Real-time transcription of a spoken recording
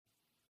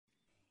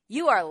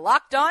You are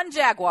Locked On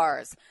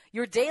Jaguars,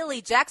 your daily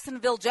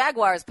Jacksonville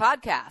Jaguars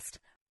podcast.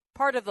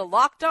 Part of the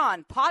Locked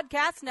On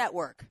Podcast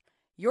Network,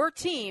 your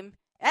team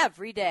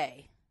every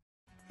day.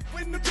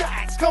 When the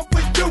Jags come for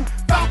you,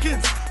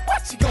 Falcons,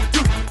 what you gonna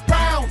do?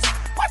 Browns,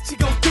 what you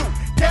gonna do?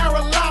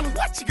 Carolina,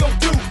 what you gonna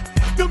do?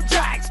 Them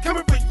Jags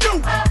coming for you. Yo,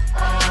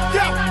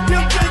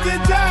 them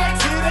big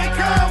Jags, here they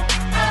come.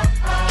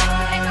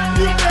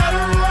 You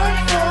better run,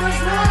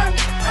 Forrest, run.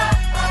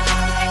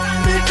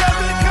 Because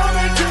they're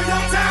coming to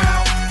your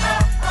town.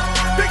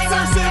 Big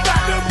Thursday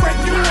about to break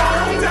you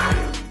all down.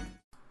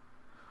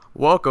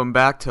 Welcome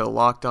back to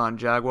Locked On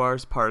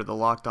Jaguars, part of the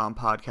Locked On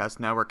Podcast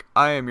Network.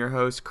 I am your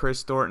host,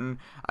 Chris Thornton.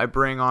 I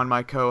bring on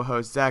my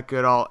co-host, Zach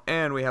Goodall,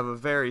 and we have a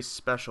very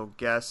special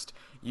guest.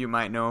 You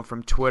might know him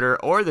from Twitter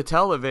or the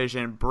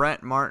television,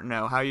 Brent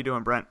Martineau. How you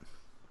doing, Brent?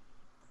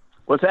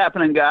 What's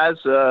happening, guys?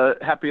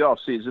 Happy off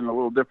season. A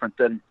little different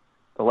than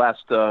the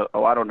last,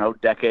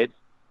 decade.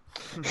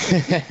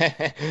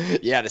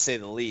 Yeah, to say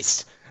the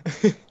least.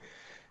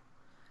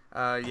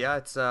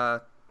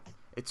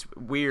 It's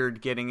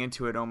weird getting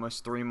into it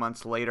almost 3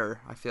 months later.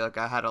 I feel like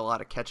I had a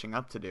lot of catching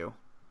up to do.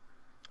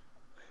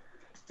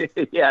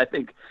 Yeah, I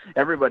think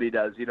everybody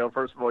does. You know,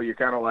 first of all, you're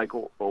kind of like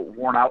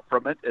worn out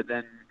from it, and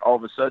then all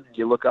of a sudden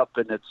you look up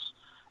and it's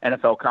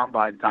NFL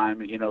Combine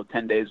time,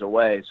 10 days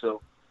away.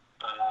 So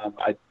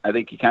I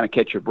think you kind of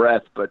catch your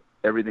breath, but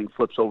everything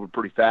flips over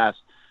pretty fast.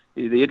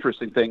 The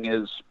interesting thing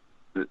is,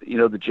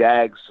 the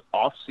Jags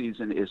off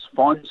season is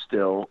fun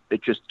still.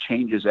 It just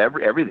changes.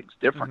 Everything's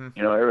different.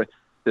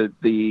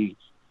 Mm-hmm.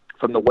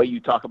 From the way you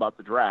talk about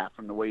the draft,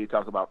 from the way you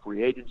talk about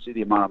free agency,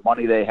 the amount of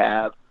money they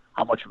have,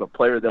 how much of a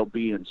player they'll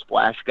be in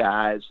splash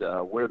guys,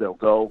 where they'll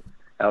go,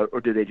 or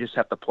do they just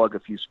have to plug a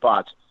few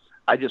spots?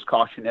 I just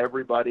caution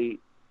everybody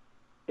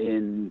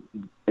in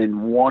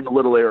one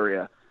little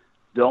area.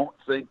 Don't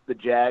think the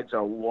Jags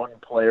are one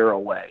player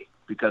away,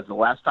 because the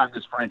last time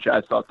this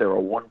franchise thought they were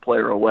one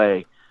player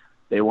away,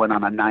 they went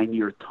on a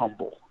 9-year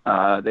tumble.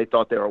 They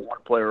thought they were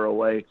one player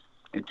away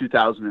in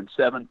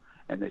 2007.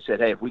 And they said,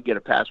 hey, if we get a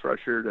pass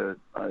rusher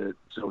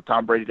so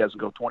Tom Brady doesn't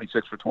go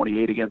 26 for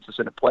 28 against us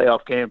in a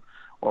playoff game,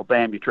 well,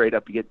 bam, you trade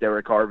up, you get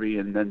Derek Harvey,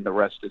 and then the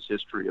rest is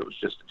history. It was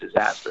just a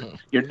disaster.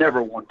 You're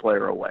never one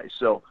player away.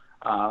 So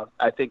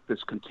I think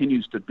this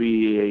continues to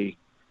be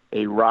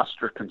a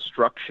roster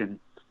construction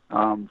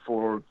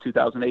for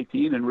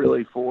 2018 and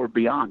really for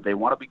beyond. They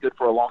want to be good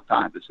for a long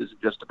time. This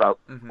isn't just about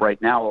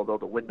right now, although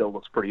the window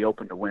looks pretty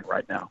open to win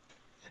right now.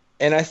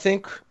 And I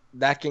think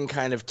that can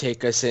kind of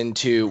take us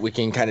into, we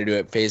can kind of do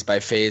it phase by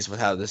phase with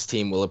how this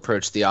team will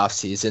approach the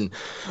offseason.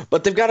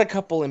 But they've got a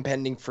couple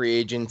impending free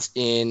agents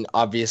in,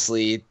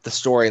 obviously, the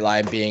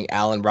storyline being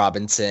Allen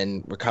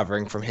Robinson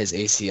recovering from his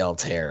ACL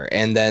tear.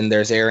 And then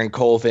there's Aaron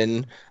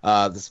Colvin,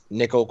 this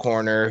nickel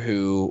corner,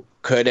 who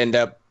could end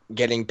up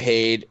getting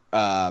paid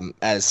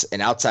as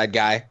an outside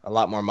guy, a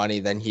lot more money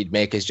than he'd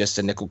make as just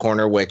a nickel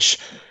corner, which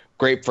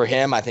great for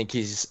him. I think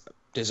he's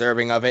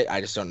deserving of it. I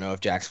just don't know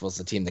if Jacksonville's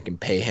the team that can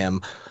pay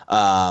him.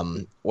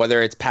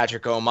 Whether it's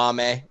Patrick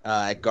Omameh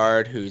at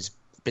guard, who's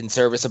been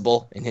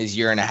serviceable in his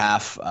year and a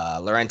half,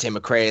 Lorente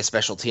McCray, a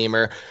special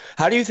teamer.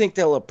 How do you think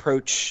they'll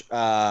approach,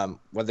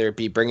 whether it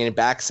be bringing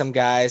back some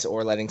guys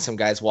or letting some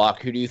guys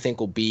walk? Who do you think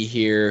will be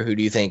here? Who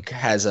do you think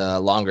has a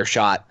longer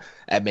shot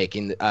at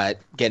getting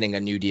a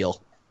new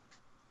deal?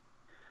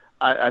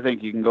 I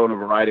think you can go in a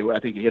variety of ways. I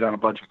think you hit on a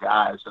bunch of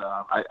guys.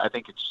 I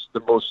think it's the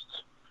most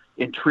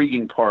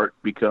intriguing part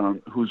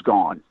become who's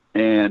gone.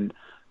 And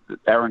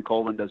Aaron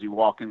Colvin, does he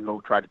walk and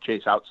go try to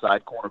chase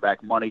outside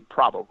cornerback money?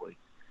 Probably.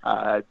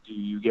 Do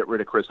you get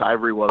rid of Chris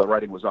Ivory? Well, the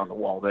writing was on the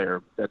wall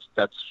there.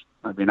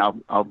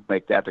 I'll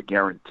make that a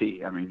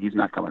guarantee. I mean, he's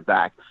not coming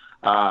back.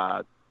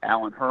 Allen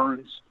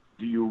Hurns,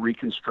 do you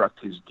reconstruct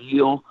his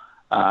deal?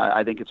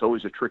 I think it's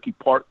always a tricky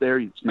part there.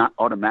 It's not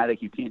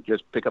automatic. You can't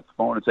just pick up the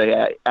phone and say,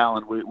 hey,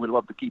 Allen, we'd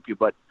love to keep you,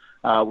 but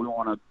we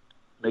want to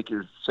make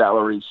your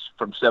salaries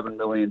from $7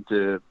 million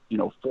to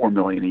 $4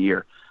 million a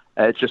year.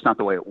 It's just not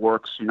the way it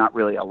works. You're not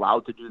really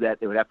allowed to do that.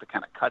 They would have to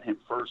kind of cut him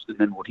first, and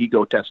then would he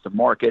go test the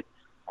market,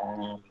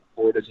 or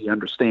does he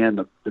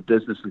understand the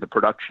business and the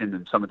production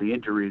and some of the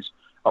injuries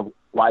of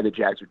why the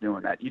Jags are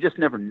doing that? You just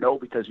never know,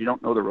 because you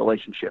don't know the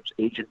relationships,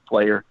 agent,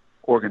 player,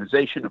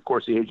 organization. Of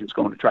course, the agent's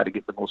going to try to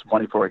get the most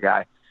money for a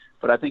guy,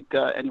 but I think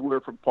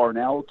anywhere from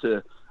Parnell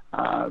to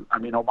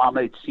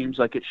Omameh, it seems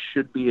like it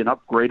should be an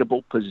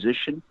upgradable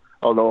position.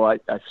 Although I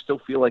still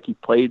feel like he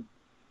played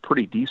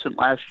pretty decent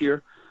last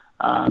year.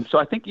 So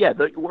I think,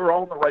 we're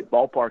all in the right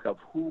ballpark of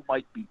who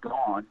might be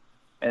gone.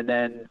 And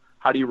then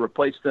how do you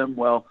replace them?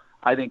 Well,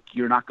 I think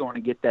you're not going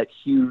to get that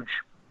huge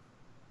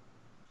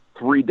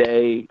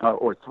 3-day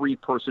or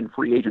 3-person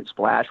free agent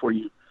splash where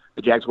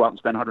the Jags go out and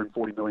spend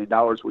 $140 million.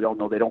 We all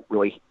know they don't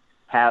really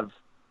have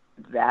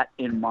that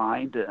in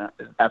mind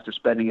after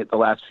spending it the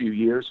last few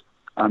years.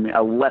 I mean,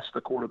 unless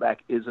the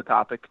quarterback is a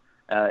topic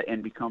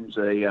and becomes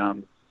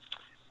a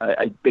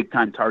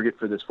big-time target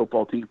for this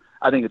football team.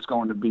 I think it's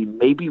going to be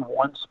maybe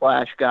one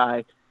splash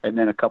guy and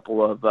then a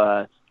couple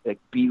of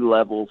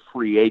B-level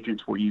free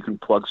agents where you can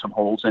plug some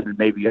holes in and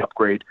maybe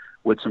upgrade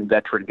with some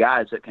veteran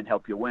guys that can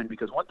help you win.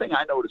 Because one thing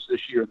I noticed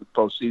this year in the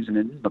postseason,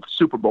 and in the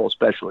Super Bowl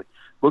especially,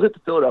 look at the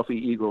Philadelphia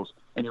Eagles,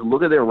 and you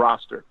look at their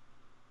roster,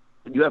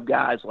 and you have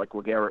guys like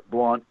LeGarrette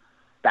Blount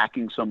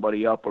backing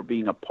somebody up or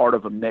being a part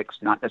of a mix,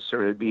 not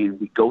necessarily being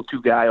the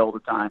go-to guy all the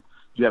time.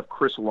 You have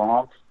Chris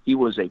Long. He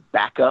was a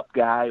backup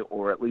guy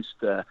or at least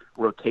a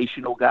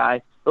rotational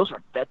guy. Those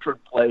are veteran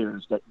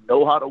players that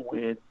know how to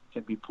win,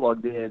 can be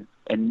plugged in,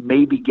 and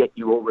maybe get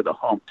you over the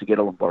hump to get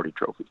a Lombardi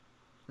trophy.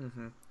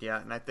 Mm-hmm.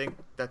 Yeah, and I think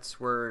that's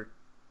where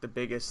the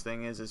biggest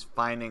thing is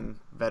finding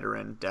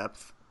veteran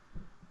depth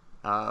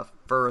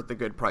for the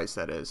good price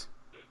that is.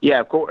 Yeah,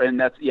 of course, and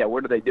that's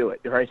where do they do it,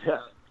 right?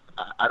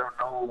 I don't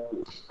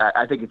know.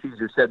 I think it's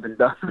easier said than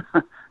done.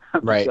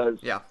 Right. Because,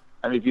 yeah.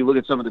 I mean, if you look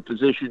at some of the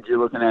positions, you're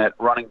looking at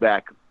running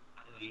back.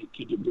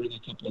 Can you bring a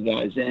couple of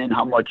guys in?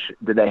 How much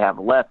do they have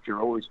left? You're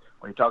always,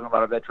 when you're talking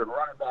about a veteran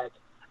running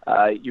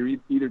back, you're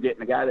either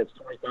getting a guy that's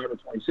 25 or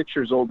 26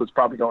 years old that's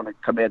probably going to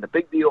command a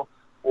big deal,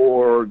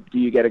 or do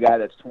you get a guy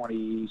that's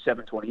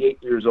 27,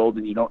 28 years old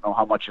and you don't know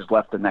how much is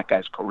left in that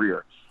guy's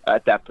career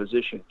at that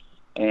position?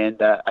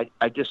 And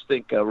I just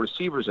think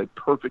receiver is a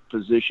perfect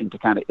position to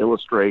kind of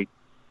illustrate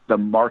the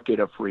market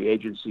of free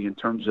agency in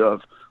terms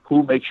of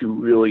who makes you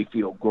really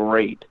feel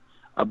great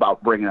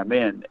about bringing them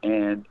in.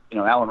 And,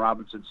 Allen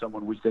Robinson,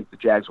 someone we think the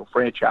Jags will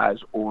franchise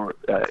or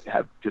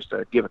have just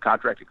give a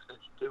contract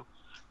extension to.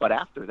 But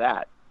after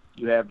that,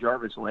 you have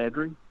Jarvis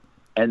Landry,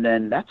 and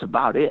then that's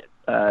about it.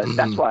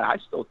 That's why I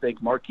still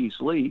think Marquise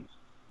Lee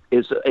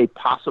is a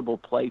possible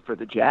play for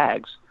the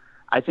Jags.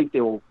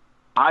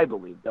 I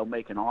believe they'll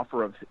make an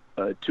offer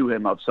to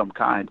him of some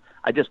kind.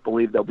 I just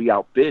believe they'll be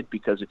outbid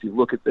because if you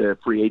look at the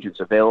free agents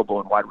available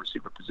in wide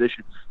receiver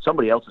position,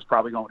 somebody else is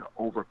probably going to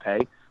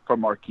overpay for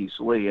Marquise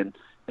Lee. And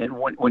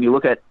when you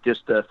look at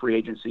just the free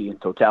agency in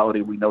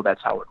totality, we know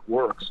that's how it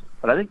works.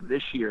 But I think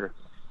this year,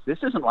 this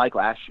isn't like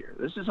last year.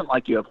 This isn't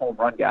like you have home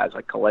run guys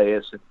like Calais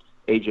and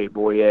A.J.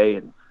 Boye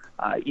and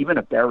even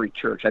a Barry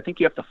Church. I think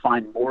you have to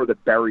find more of the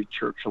Barry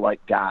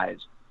Church-like guys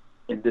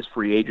in this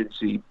free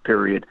agency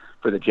period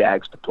for the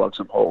Jags to plug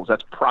some holes.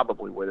 That's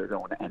probably where they're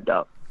going to end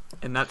up.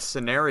 And that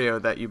scenario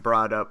that you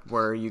brought up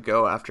where you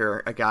go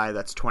after a guy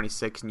that's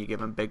 26 and you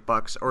give him big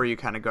bucks, or you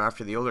kind of go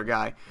after the older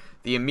guy,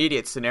 the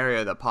immediate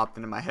scenario that popped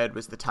into my head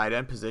was the tight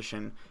end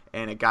position,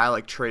 and a guy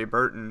like Trey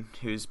Burton,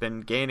 who's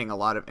been gaining a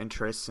lot of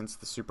interest since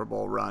the Super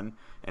Bowl run,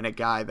 and a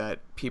guy that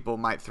people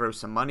might throw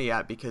some money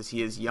at because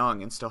he is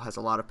young and still has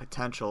a lot of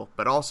potential,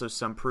 but also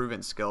some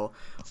proven skill.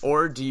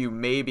 Or do you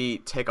maybe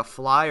take a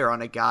flyer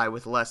on a guy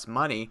with less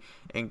money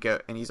and go,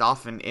 and he's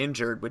often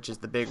injured, which is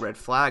the big red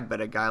flag,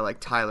 but a guy like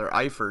Tyler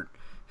Eifert,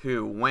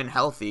 who, when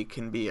healthy,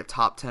 can be a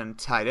top 10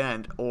 tight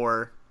end,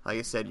 or, like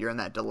I said, you're in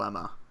that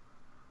dilemma.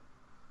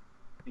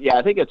 Yeah,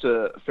 I think it's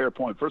a fair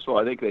point. First of all,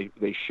 I think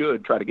they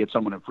should try to get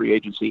someone in free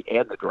agency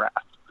and the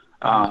draft.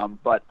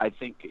 But I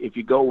think if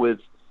you go with,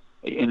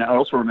 and I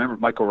also remember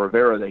Michael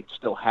Rivera, they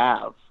still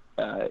have,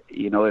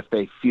 if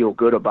they feel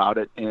good about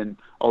it. And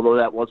although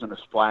that wasn't a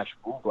splash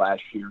move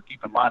last year,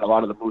 keep in mind a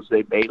lot of the moves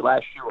they made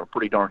last year were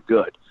pretty darn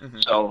good. Mm-hmm.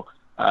 So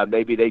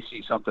maybe they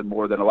see something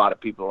more than a lot of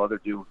people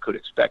could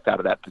expect out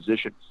of that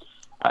position.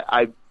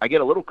 I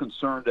get a little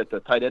concerned at the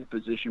tight end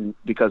position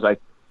because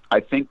I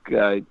think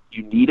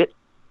you need it.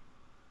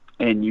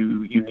 And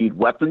you need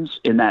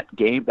weapons in that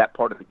game, that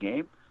part of the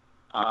game.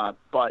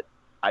 But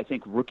I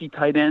think rookie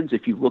tight ends,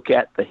 if you look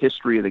at the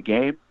history of the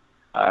game,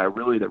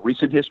 really the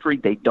recent history,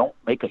 they don't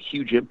make a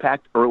huge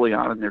impact early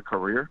on in their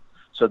career.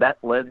 So that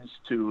lends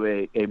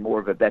to a more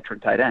of a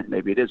veteran tight end.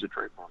 Maybe it is a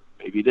Trey Burton.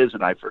 Maybe it is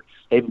an Eifert.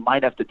 They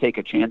might have to take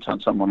a chance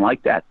on someone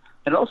like that.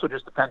 And it also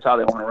just depends how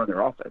they want to run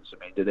their offense.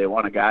 I mean, do they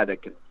want a guy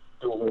that can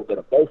do a little bit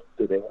of both?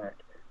 Do they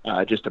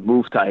want just a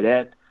move tight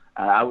end?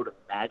 I would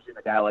imagine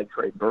a guy like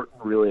Trey Burton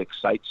really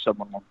excites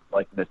someone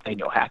like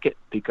Nathaniel Hackett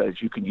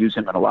because you can use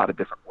him in a lot of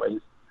different ways.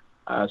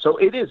 So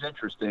it is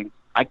interesting.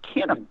 I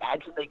can't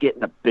imagine they get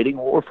in a bidding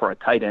war for a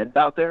tight end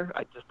out there.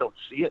 I just don't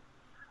see it.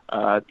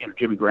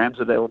 Jimmy Graham's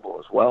available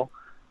as well.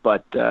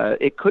 But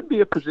it could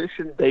be a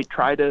position they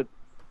try to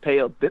pay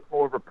a bit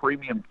more of a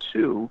premium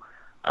to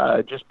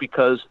just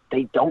because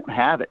they don't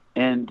have it.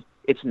 And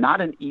it's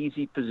not an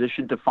easy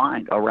position to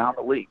find around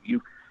the league.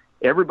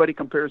 Everybody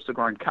compares to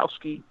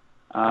Gronkowski.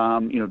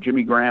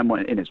 Jimmy Graham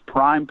in his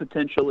prime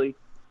potentially,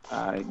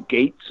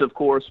 Gates, of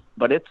course,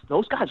 but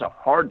those guys are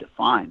hard to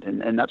find,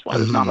 and that's why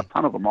there's not a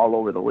ton of them all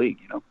over the league,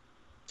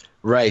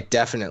 Right,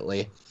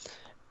 definitely.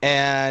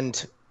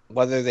 And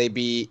whether they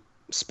be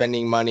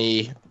spending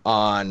money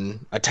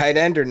on a tight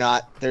end or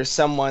not, there's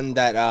someone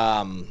that,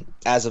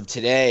 as of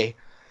today,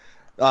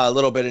 a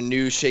little bit of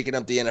news shaking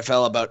up the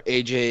NFL about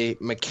A.J.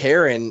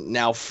 McCarron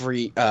now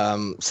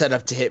set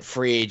up to hit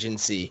free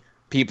agency.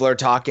 People are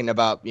talking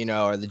about,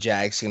 are the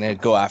Jags going to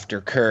go after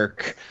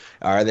Kirk?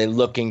 Are they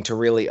looking to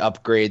really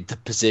upgrade the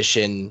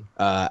position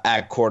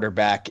at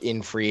quarterback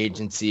in free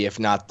agency, if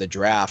not the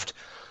draft?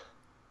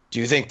 Do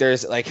you think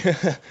there's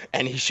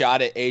any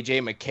shot at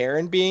A.J.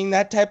 McCarron being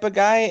that type of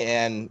guy?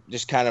 And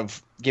just kind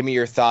of give me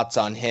your thoughts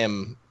on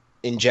him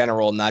in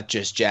general, not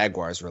just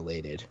Jaguars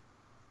related.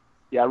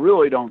 Yeah, I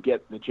really don't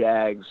get the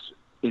Jags'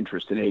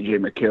 interest in A.J.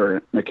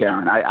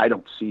 McCarron. I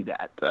don't see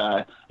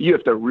that. You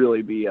have to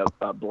really be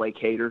a Blake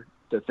hater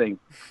to think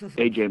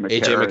A.J. McCarron.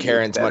 A.J.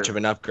 McCarron's much of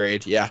an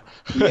upgrade, yeah.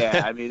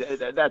 Yeah, I mean,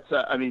 that's.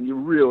 I mean, you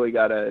really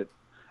got to,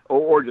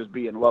 or just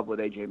be in love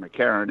with A.J.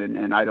 McCarron,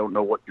 and I don't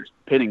know what you're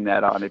pinning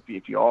that on if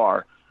you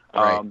are.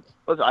 Right.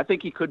 Listen, I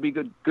think he could be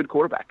good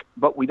quarterback,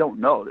 but we don't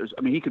know.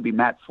 He could be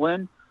Matt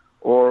Flynn,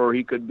 or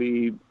he could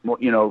be,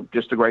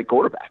 just a great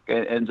quarterback.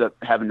 It ends up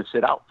having to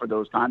sit out for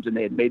those times, and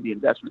they had made the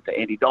investment to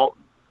Andy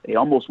Dalton. They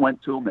almost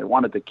went to him. They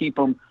wanted to keep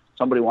him.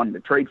 Somebody wanted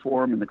to trade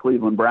for him in the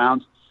Cleveland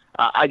Browns.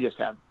 I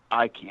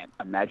can't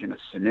imagine a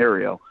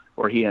scenario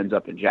where he ends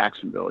up in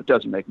Jacksonville. It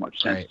doesn't make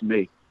much sense to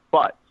me.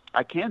 But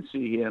I can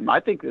see him. I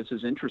think this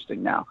is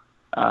interesting now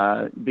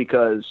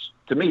because,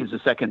 to me, he's the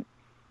second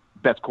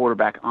best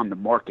quarterback on the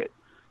market.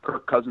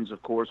 Kirk Cousins,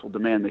 of course, will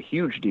demand the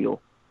huge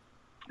deal.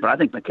 But I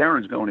think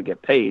McCarron's going to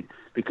get paid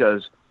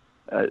because,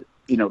 the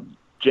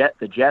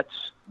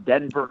Jets,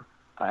 Denver,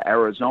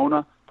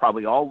 Arizona,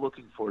 probably all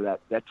looking for that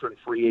veteran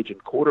free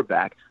agent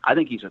quarterback. I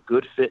think he's a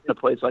good fit in a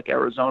place like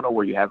Arizona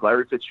where you have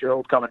Larry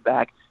Fitzgerald coming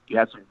back. You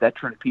have some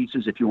veteran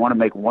pieces. If you want to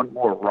make one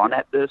more run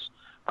at this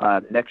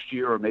next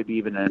year or maybe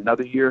even in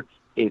another year,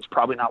 it's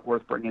probably not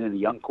worth bringing in a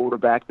young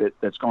quarterback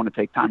that's going to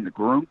take time to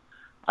groom.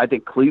 I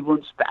think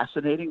Cleveland's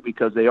fascinating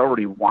because they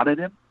already wanted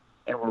him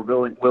and were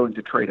willing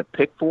to trade a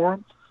pick for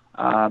him.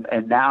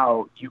 And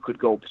now you could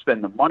go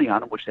spend the money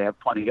on him, which they have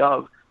plenty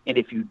of. And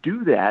if you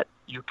do that,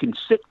 you can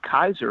sit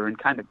Kaiser and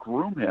kind of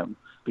groom him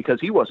because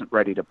he wasn't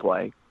ready to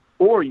play.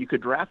 Or you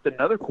could draft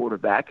another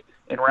quarterback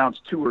in rounds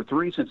 2 or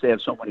 3 since they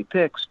have so many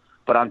picks.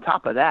 But on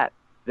top of that,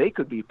 they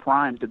could be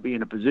primed to be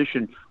in a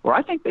position where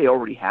I think they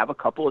already have a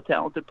couple of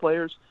talented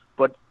players.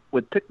 But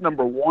with pick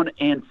number 1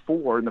 and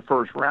 4 in the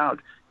first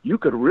round, you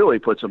could really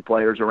put some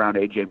players around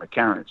A.J.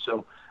 McCarron.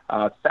 So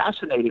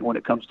fascinating when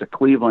it comes to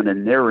Cleveland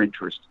and their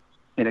interest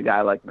in a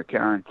guy like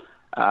McCarron.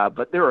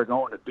 But there are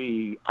going to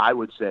be, I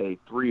would say,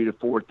 3 to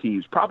 4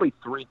 teams, probably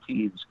 3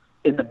 teams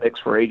in the mix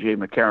for A.J.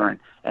 McCarron,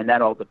 and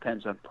that all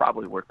depends on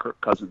probably where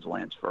Kirk Cousins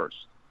lands first.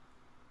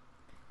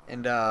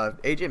 And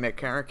A.J.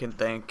 McCarron can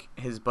thank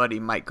his buddy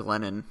Mike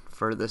Glennon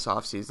for this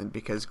offseason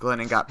because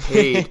Glennon got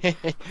paid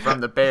from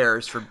the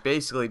Bears for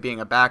basically being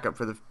a backup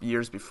for the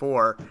years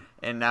before,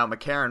 and now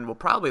McCarron will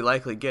probably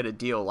likely get a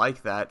deal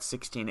like that,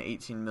 $16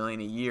 to $18 million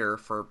a year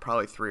for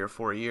probably 3 or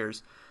 4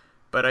 years.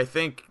 But I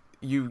think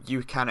you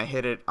kind of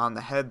hit it on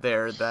the head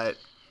there that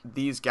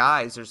these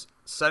guys, there's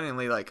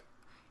suddenly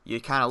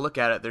you kind of look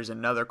at it, there's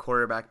another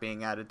quarterback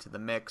being added to the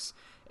mix,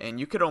 and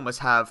you could almost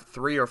have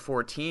 3 or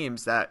 4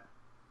 teams that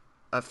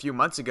a few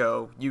months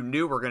ago you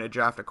knew were going to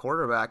draft a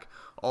quarterback.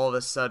 All of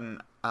a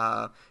sudden,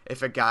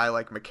 if a guy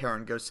like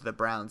McCarron goes to the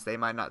Browns, they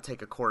might not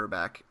take a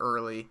quarterback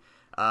early.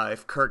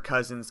 If Kirk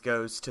Cousins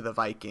goes to the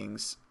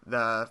Vikings,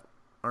 or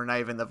not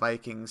even the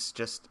Vikings,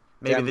 just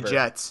maybe Denver. The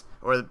Jets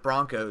or the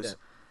Broncos, Yeah.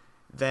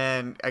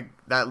 then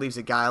that leaves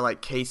a guy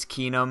like Case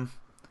Keenum.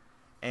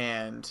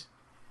 And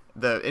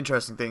the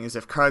interesting thing is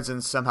if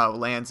Cousins somehow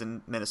lands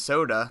in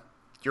Minnesota,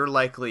 you're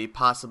likely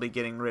possibly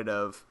getting rid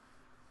of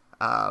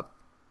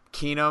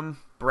Keenum,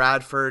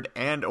 Bradford,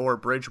 and or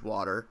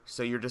Bridgewater.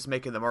 So you're just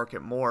making the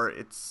market more.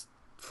 It's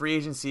free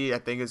agency, I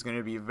think, is going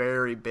to be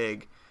very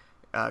big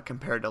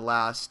compared to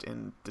last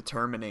in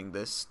determining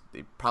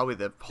probably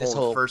the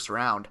whole first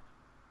round.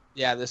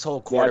 Yeah, this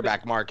whole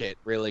quarterback market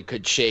really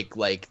could shake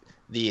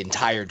the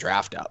entire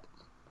draft up.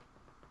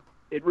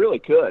 It really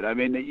could. I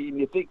mean,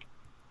 you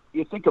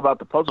think about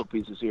the puzzle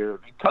pieces here.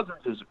 I mean,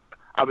 Cousins is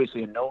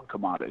obviously a known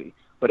commodity,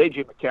 but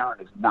A.J. McCarron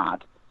is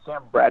not.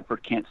 Sam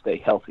Bradford can't stay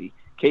healthy.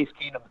 Case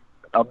Keenum,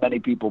 many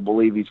people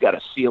believe he's got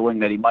a ceiling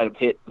that he might have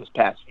hit this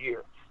past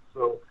year.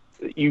 So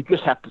you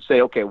just have to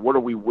say, okay, what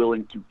are we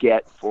willing to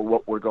get for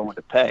what we're going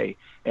to pay?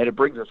 And it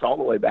brings us all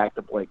the way back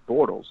to Blake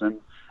Bortles. And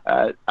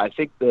I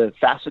think the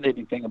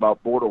fascinating thing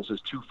about Bortles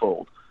is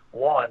twofold.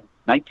 One,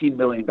 $19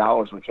 million,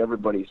 which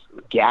everybody's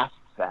gasps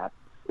at,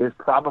 is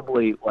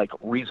probably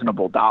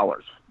reasonable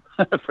dollars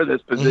for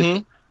this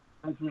position.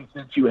 Mm-hmm.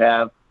 Since you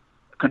have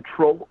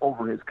control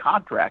over his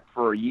contract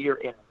for a year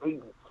and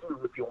maybe 2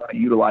 if you want to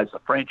utilize the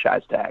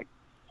franchise tag.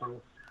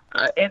 So,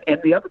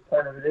 and the other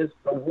part of it is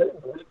the way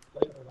Blake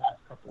played the last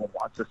couple of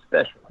months,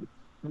 especially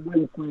the way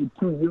he played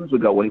 2 years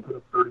ago when he put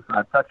up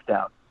 35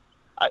 touchdowns.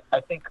 I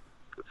think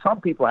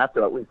some people have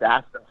to at least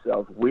ask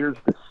themselves, where's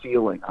the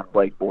ceiling on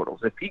Blake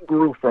Bortles? If he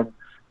grew from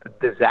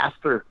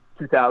disaster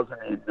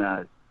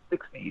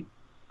 2016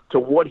 to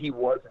what he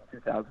was in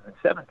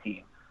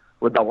 2017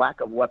 with the lack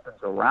of weapons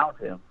around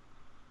him,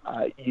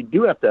 you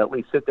do have to at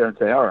least sit there and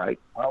say, all right,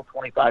 well,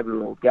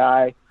 25-year-old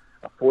guy,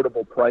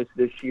 affordable price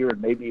this year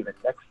and maybe even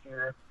next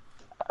year,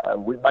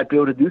 we might be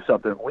able to do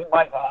something. We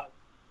might have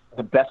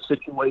the best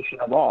situation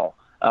of all.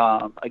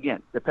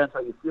 Again, depends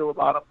how you feel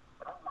about them.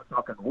 I'm not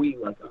talking we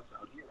like us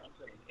out here. I'm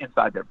saying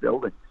inside their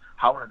building.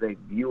 How do they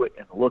view it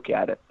and look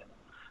at it?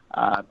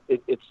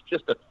 It's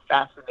just a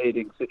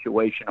fascinating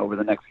situation over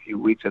the next few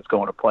weeks that's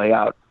going to play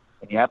out.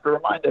 And you have to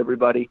remind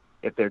everybody,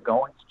 if they're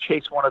going to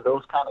chase one of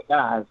those kind of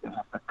guys, they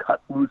have to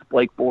cut loose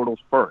Blake Bortles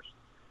first.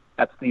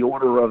 that's the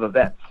order of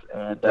events,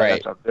 and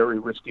Right. that's a very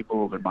risky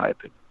move in my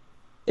opinion.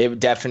 It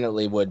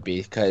definitely would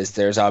be because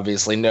there's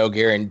obviously no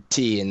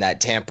guarantee in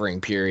that tampering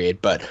period.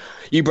 But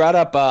you brought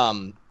up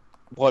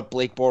what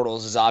Blake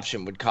Bortles'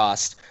 option would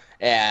cost,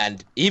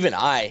 and even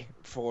I,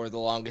 for the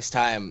longest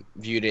time,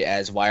 viewed it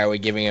as why are we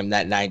giving him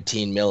that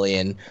 $19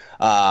 million?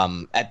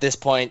 At this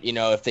point,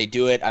 if they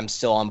do it, I'm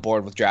still on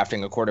board with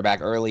drafting a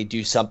quarterback early,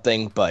 do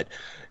something. But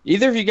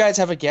either of you guys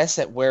have a guess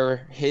at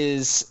where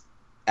his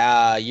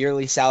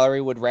yearly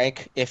salary would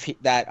rank if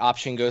that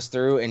option goes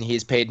through and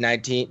he's paid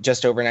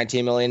just over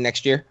 $19 million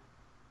next year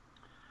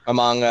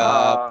among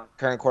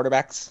current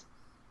quarterbacks?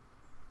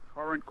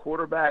 Current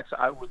quarterbacks,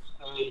 I would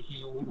say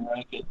he would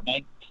rank at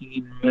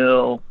 19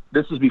 mil.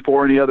 This is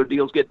before any other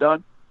deals get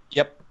done.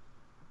 Yep.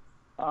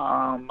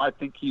 I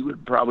think he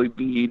would probably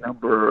be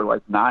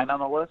number 9 on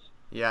the list.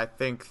 Yeah, I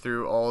think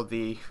through all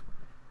the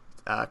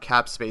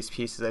cap space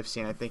pieces I've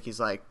seen, I think he's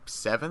like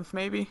 7th,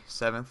 maybe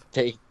 7th.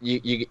 Okay,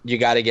 you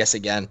got to guess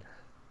again.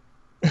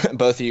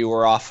 Both of you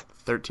were off.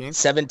 13th.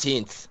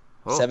 17th.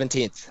 Oh.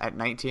 17th. At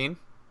 19.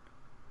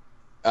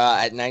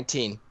 At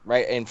 19.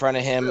 Right in front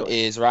of him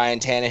is Ryan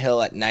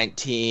Tannehill at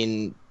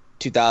 19.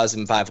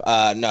 2005.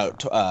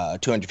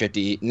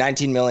 250.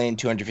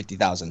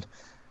 19,250,000.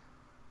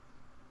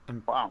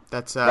 Wow.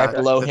 That's right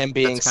below him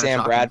being that's kinda Sam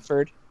shocking.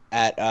 Bradford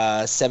at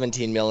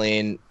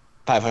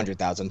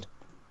 17,500,000.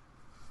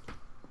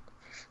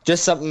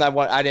 Just something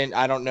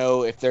I don't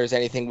know if there's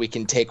anything we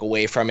can take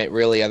away from it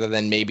really, other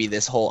than maybe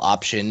this whole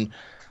option.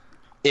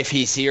 If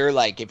he's here,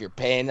 if you're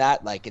paying that,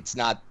 it's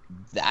not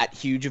that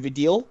huge of a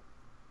deal,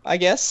 I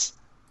guess.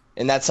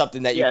 And that's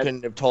something that you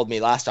couldn't have told me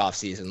last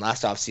offseason.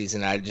 Last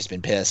offseason, I'd just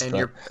been pissed.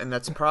 And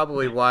that's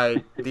probably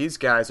why these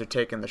guys are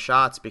taking the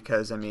shots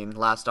because,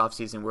 last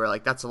offseason we were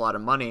like, that's a lot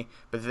of money.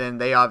 But then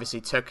they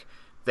obviously took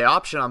the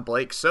option on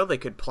Blake so they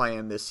could play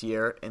him this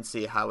year and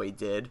see how he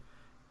did.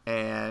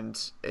 And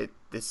it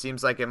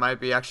seems like it might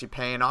be actually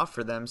paying off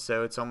for them.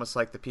 So it's almost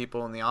like the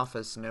people in the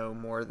office know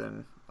more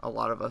than a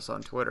lot of us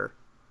on Twitter.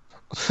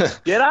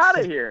 Get out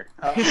of here.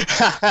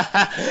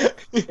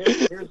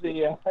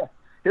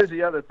 Here's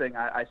the other thing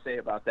I say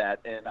about that,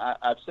 and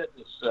I've said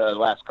this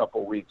last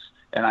couple of weeks,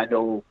 and I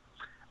know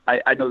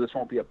this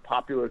won't be a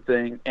popular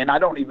thing, and I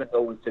don't even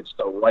know if it's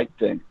the right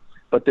thing,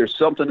 but there's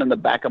something in the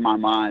back of my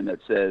mind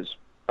that says,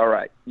 all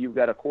right, you've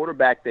got a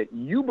quarterback that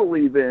you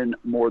believe in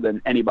more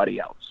than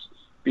anybody else,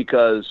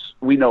 because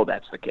we know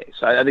that's the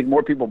case. I think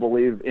more people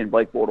believe in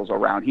Blake Bortles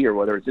around here,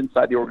 whether it's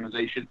inside the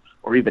organization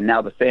or even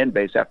now the fan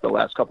base after the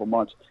last couple of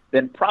months,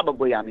 than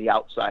probably on the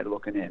outside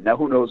looking in. Now,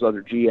 who knows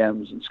other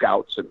GMs and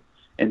scouts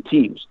and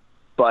teams.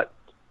 But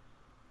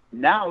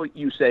now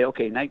you say,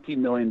 okay, $19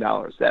 million,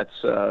 that's,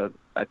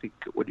 I think,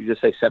 what did you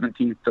just say,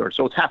 17th or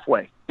so? It's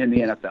halfway in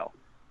the NFL.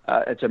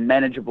 It's a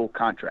manageable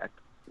contract.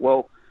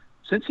 Well,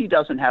 since he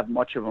doesn't have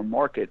much of a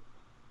market,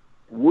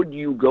 would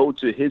you go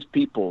to his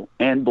people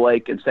and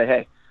Blake and say,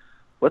 hey,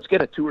 let's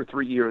get a 2 or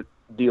 3 year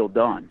deal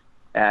done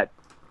at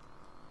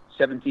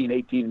 $17,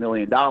 $18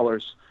 million,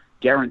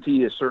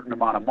 guarantee a certain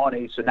amount of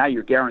money, so now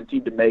you're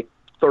guaranteed to make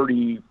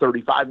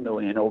 $35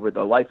 million over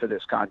the life of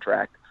this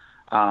contract,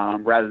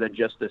 rather than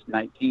just this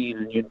 19,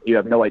 and you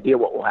have no idea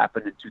what will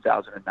happen in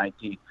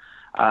 2019.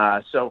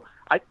 So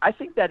I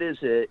think that is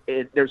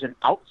there's an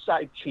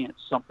outside chance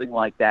something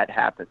like that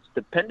happens,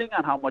 depending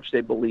on how much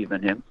they believe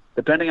in him,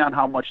 depending on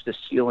how much the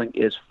ceiling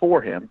is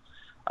for him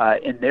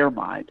in their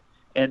mind.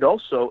 And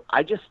also,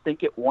 I just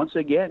think it once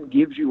again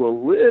gives you a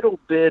little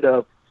bit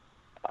of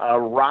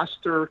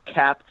roster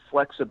cap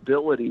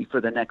flexibility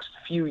for the next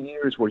few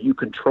years where you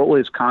control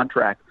his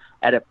contract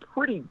at a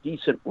pretty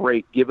decent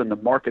rate given the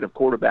market of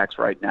quarterbacks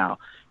right now.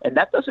 And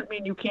that doesn't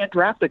mean you can't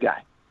draft a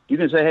guy. You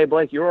can say, hey,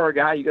 Blake, you're our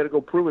guy. You got to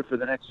go prove it for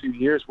the next few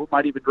years. We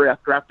might even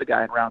draft a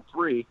guy in round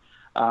 3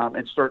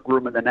 and start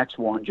grooming the next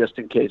one just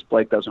in case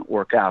Blake doesn't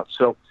work out.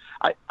 So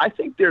I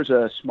think there's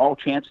a small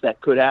chance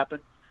that could happen.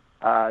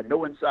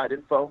 No inside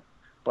info,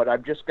 but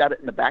I've just got it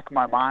in the back of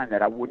my mind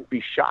that I wouldn't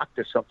be shocked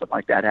if something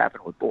like that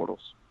happened with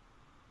Bortles.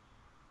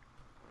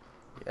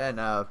 Yeah,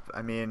 no,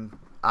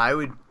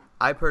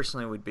 I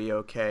personally would be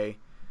okay.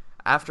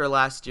 After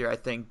last year, I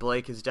think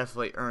Blake has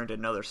definitely earned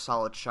another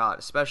solid shot,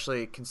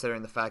 especially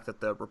considering the fact that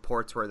the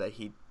reports were that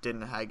he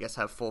didn't, I guess,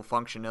 have full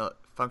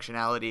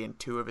functionality in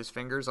 2 of his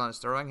fingers on his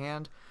throwing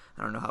hand.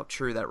 I don't know how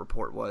true that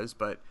report was,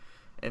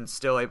 and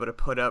still able to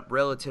put up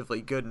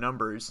relatively good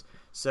numbers.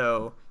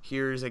 So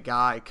here's a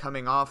guy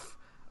coming off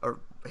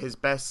his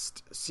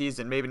best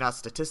season, maybe not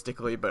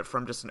statistically, but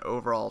from just an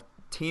overall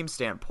team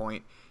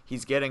standpoint.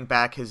 He's getting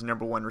back his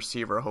number 1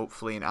 receiver,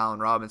 hopefully, in Allen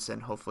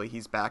Robinson. Hopefully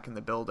he's back in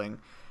the building.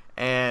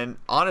 And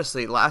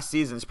honestly, last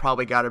season's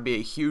probably got to be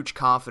a huge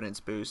confidence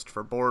boost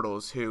for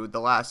Bortles, who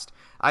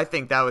I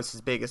think that was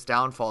his biggest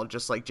downfall,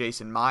 just like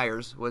Jason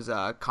Myers, was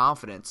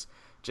confidence,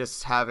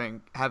 just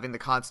having the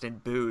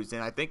constant boos.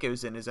 And I think it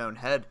was in his own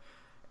head.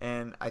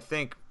 And I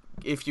think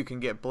if you can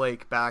get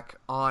Blake back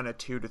on a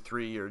 2 to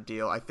 3 year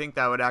deal, I think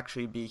that would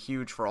actually be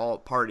huge for all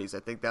parties.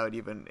 I think that would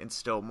even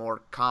instill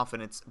more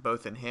confidence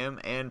both in him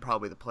and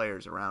probably the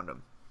players around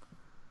him.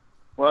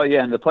 Well,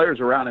 yeah, and the players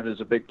around him is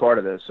a big part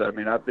of this. I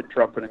mean, I've been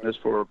trumpeting this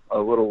for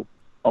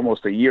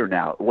almost a year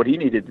now. What he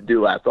needed to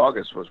do last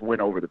August was win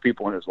over the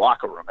people in his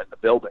locker room in the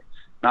building,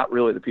 not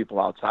really the people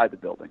outside the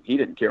building. He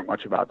didn't care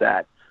much about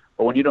that.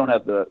 But when you don't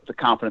have the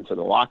confidence of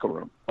the locker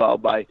room, well,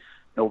 by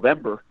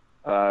November,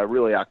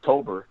 really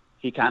October,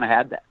 he kind of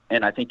had that.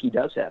 And I think he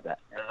does have that.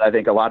 And I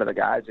think a lot of the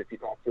guys, if you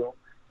talk to him,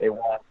 they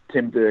want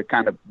him to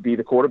kind of be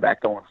the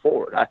quarterback going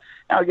forward.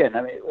 Now, again,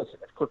 I mean, listen,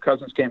 if Kirk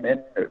Cousins came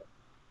in,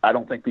 I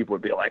don't think people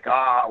would be like,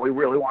 we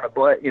really want to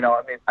play. You know,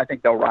 I mean, I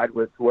think they'll ride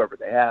with whoever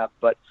they have.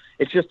 But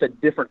it's just a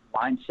different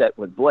mindset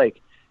with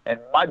Blake. And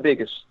my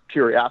biggest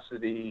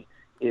curiosity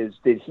is,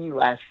 did he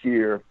last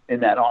year in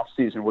that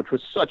offseason, which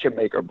was such a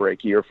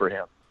make-or-break year for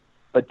him,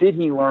 but did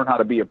he learn how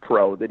to be a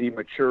pro? Did he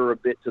mature a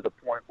bit to the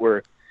point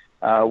where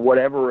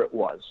whatever it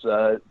was,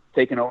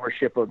 taking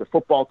ownership of the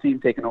football team,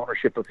 taking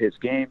ownership of his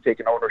game,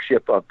 taking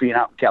ownership of being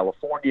out in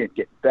California and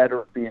getting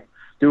better,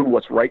 doing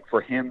what's right for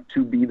him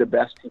to be the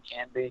best he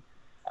can be?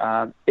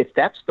 If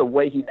that's the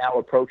way he now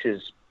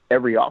approaches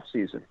every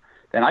offseason,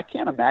 then I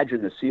can't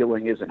imagine the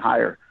ceiling isn't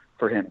higher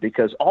for him,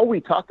 because all we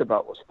talked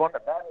about was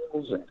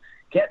fundamentals and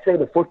can't say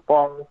the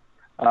football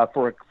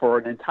for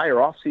an entire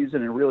offseason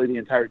and really the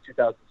entire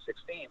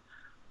 2016.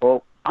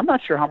 Well, I'm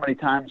not sure how many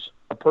times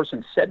a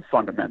person said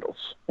fundamentals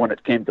when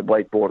it came to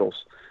Blake Bortles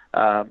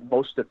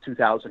most of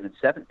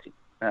 2017.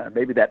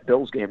 Maybe that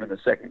Bills game in the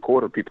second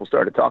quarter, people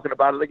started talking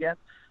about it again,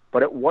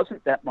 but it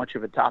wasn't that much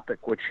of a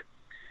topic, which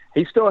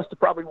he still has to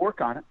probably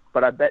work on it,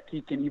 but I bet he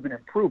can even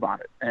improve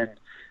on it.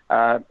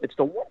 And it's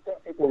the one thing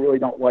people really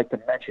don't like to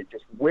mention,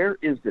 just where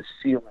is the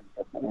ceiling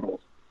for Bortles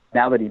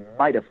now that he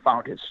might have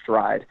found his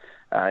stride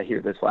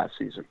here this last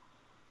season?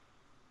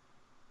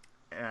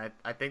 And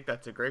I think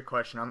that's a great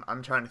question.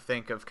 I'm trying to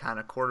think of kind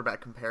of quarterback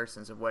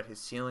comparisons of what his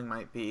ceiling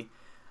might be.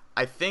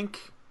 I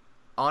think,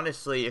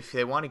 honestly, if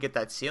they want to get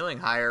that ceiling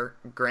higher,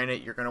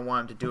 granted, you're going to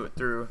want him to do it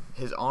through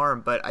his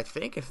arm, but I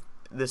think if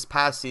this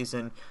past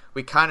season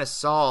we kind of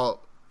saw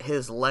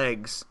his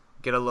legs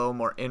get a little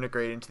more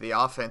integrated into the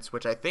offense,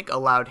 which I think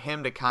allowed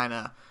him to kind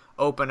of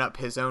open up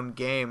his own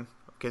game.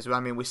 Because, I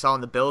mean, we saw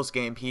in the Bills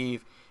game,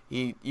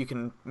 you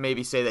can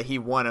maybe say that he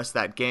won us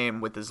that game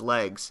with his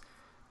legs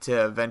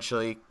to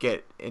eventually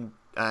get in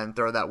and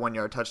throw that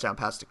 1-yard touchdown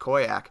pass to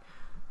Koyak.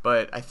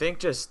 But I think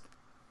just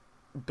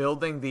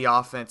building the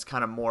offense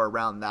kind of more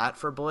around that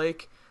for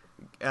Blake.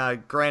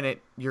 Granted,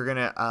 you're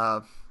gonna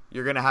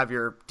have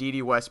your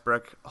D.D.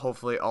 Westbrook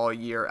hopefully all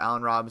year,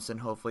 Allen Robinson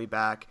hopefully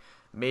back,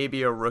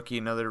 maybe a rookie,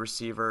 another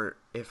receiver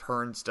if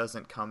Hearns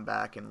doesn't come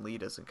back and Lee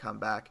doesn't come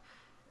back.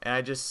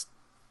 And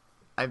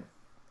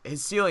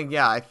his ceiling,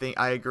 yeah, I think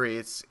I agree.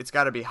 It's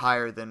got to be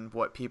higher than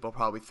what people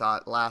probably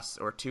thought last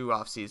or 2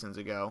 off seasons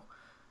ago.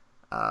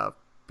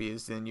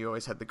 Because then you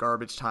always had the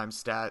garbage time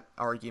stat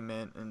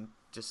argument and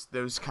just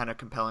those kind of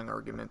compelling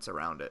arguments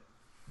around it.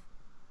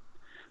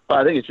 Well,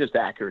 I think it's just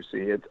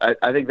accuracy.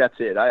 I think that's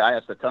it. I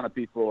asked a ton of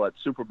people at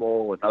Super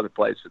Bowl and other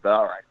places about,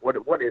 all right,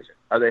 what is it?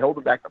 Are they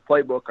holding back the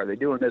playbook? Are they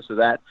doing this or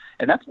that?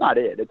 And that's not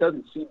it. It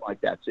doesn't seem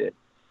like that's it.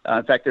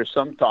 In fact, there's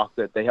some talk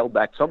that they held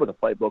back some of the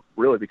playbook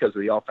really because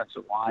of the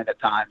offensive line at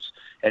times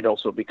and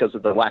also because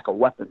of the lack of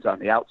weapons on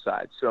the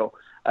outside. So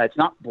it's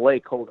not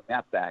Blake holding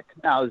that back.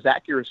 Now, his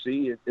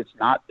accuracy, it's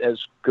not as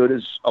good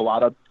as a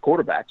lot of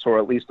quarterbacks, or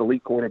at least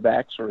elite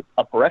quarterbacks or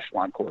upper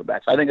echelon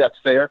quarterbacks. I think that's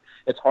fair.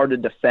 It's hard to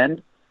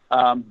defend,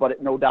 but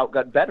it no doubt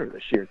got better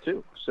this year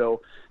too.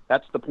 So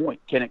that's the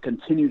point. Can it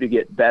continue to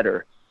get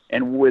better?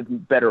 And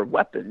with better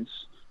weapons,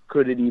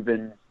 could it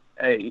even,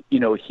 he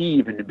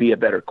even be a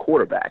better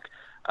quarterback?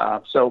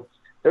 So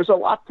there's a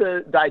lot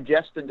to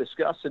digest and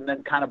discuss and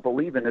then kind of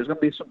believe in. There's going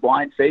to be some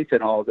blind faith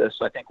in all of this,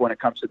 I think, when it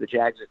comes to the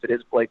Jags, if it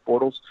is Blake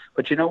Bortles.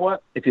 But you know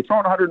what? If you're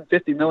throwing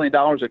 $150 million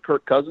at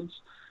Kirk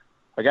Cousins,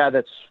 a guy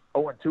that's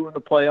 0-2 in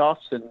the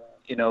playoffs, and,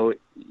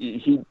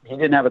 he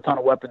didn't have a ton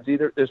of weapons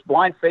either, there's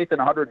blind faith in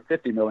a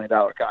 $150 million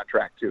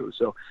contract too.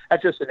 So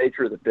that's just the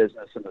nature of the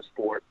business and the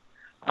sport.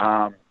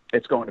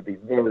 It's going to be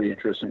really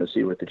interesting to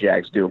see what the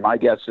Jags do. My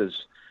guess is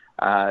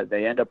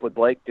they end up with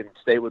Blake and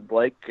stay with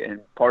Blake, and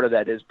part of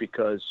that is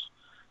because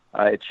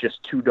it's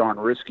just too darn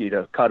risky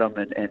to cut him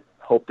and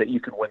hope that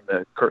you can win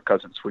the Kirk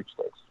Cousins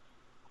sweepstakes.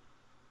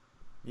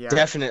 Yeah,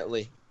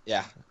 definitely.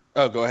 Yeah.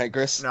 Oh, go ahead,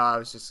 Chris. No, I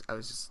was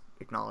just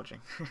acknowledging.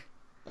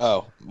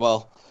 Oh,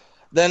 well,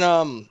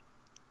 then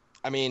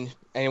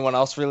anyone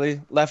else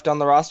really left on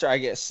the roster? I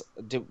guess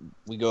did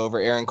we go over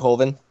Aaron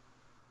Colvin?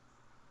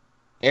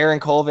 Aaron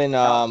Colvin.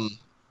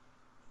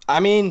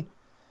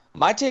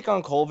 My take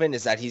on Colvin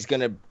is that he's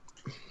gonna.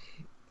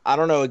 I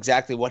don't know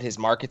exactly what his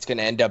market's going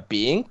to end up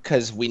being,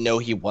 because we know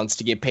he wants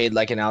to get paid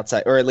like an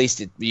outside, or at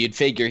least you'd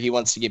figure he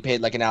wants to get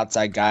paid like an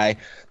outside guy.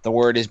 The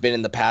word has been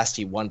in the past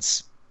he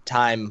wants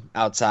time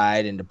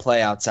outside and to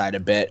play outside a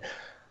bit,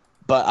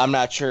 but I'm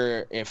not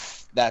sure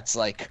if that's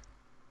like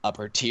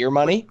upper tier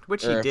money,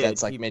 which or he if did.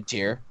 that's like mid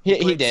tier.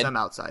 He did some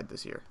outside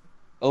this year,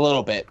 a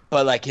little bit,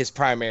 but like his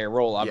primary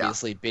role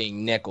obviously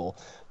being nickel.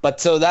 But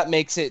so that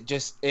makes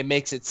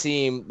it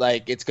seem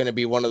like it's going to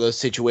be one of those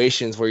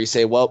situations where you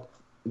say, well,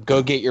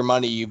 go get your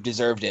money. You've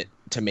deserved it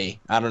to me.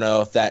 I don't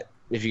know if that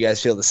if you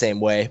guys feel the same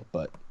way,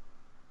 but.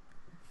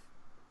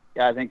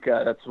 Yeah, I think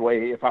that's the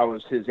way. If I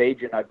was his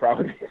agent, I'd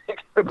probably be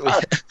thinking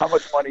about how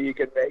much money he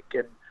can make,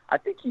 and I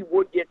think he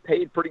would get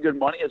paid pretty good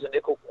money as a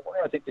nickel corner.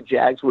 I think the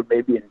Jags would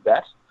maybe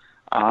invest.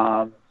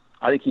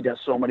 I think he does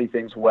so many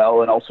things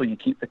well, and also you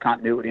keep the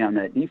continuity on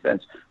that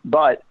defense.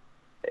 But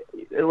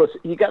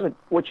listen,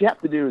 what you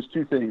have to do is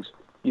two things.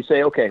 You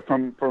say, okay,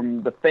 from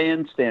the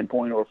fan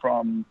standpoint or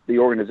from the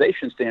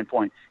organization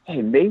standpoint,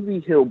 hey, maybe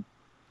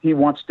he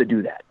wants to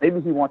do that.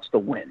 Maybe he wants to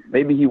win.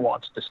 Maybe he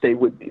wants to stay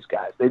with these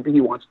guys. Maybe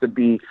he wants to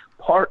be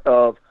part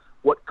of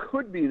what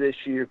could be this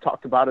year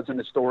talked about as an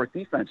historic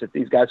defense if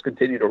these guys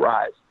continue to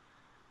rise.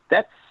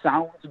 That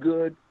sounds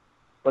good,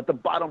 but the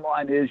bottom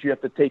line is you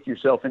have to take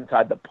yourself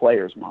inside the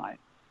player's mind.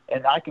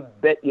 And I can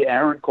bet you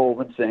Aaron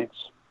Colvin thinks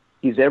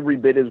he's every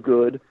bit as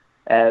good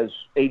as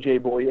A.J.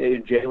 Boye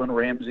and Jalen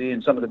Ramsey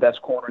and some of the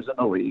best corners in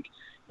the league.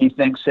 He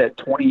thinks at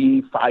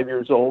 25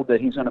 years old that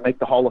he's going to make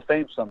the Hall of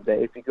Fame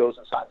someday if he goes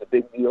and signs a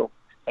big deal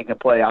and can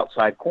play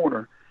outside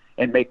corner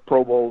and make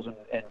Pro Bowls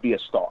and be a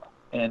star.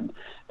 And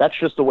that's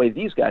just the way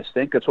these guys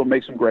think. That's what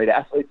makes them great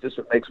athletes. That's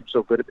what makes them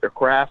so good at their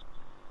craft.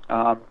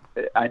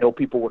 I know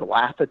people would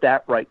laugh at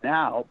that right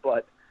now,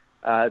 but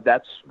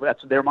that's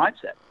their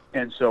mindset.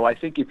 And so I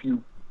think if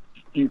you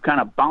kind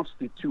of bounce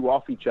the two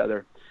off each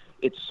other,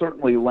 it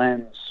certainly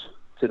lends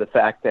to the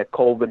fact that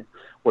Colvin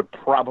would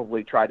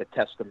probably try to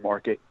test the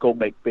market, go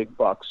make big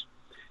bucks,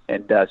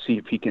 and see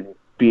if he can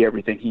be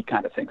everything he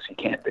kind of thinks he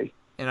can be.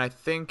 And I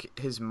think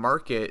his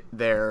market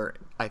there,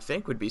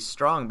 would be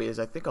strong because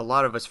I think a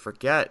lot of us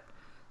forget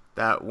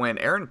that when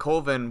Aaron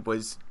Colvin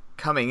was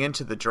coming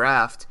into the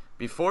draft,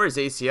 before his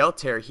ACL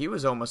tear, he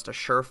was almost a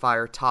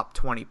surefire top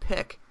 20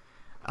 pick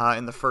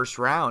in the first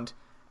round.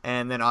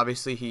 And then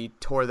obviously he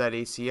tore that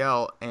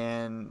ACL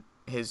and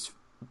his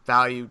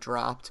value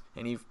dropped,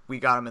 and we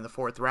got him in the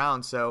fourth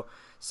round. So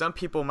some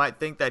people might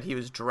think that he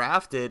was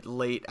drafted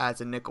late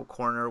as a nickel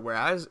corner,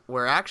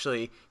 where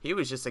actually he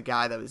was just a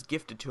guy that was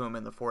gifted to him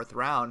in the fourth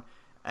round.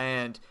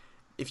 And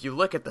if you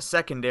look at the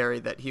secondary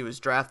that he was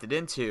drafted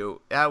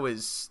into, that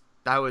was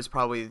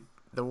probably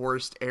the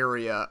worst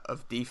area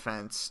of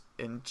defense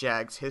in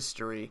Jags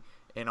history,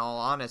 in all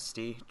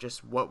honesty,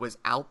 just what was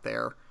out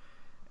there.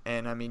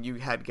 And I mean, you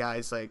had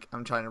guys like,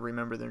 I'm trying to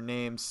remember their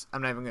names,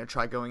 I'm not even going to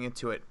try going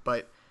into it,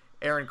 but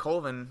Aaron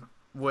Colvin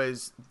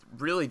was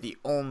really the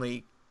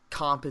only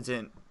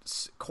competent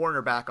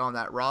cornerback on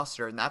that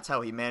roster, and that's how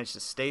he managed to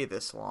stay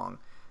this long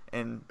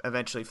and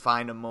eventually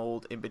find a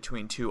mold in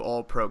between two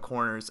all-pro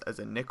corners as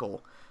a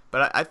nickel.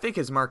 But I think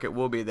his market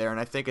will be there, and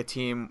I think a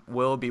team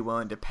will be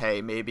willing to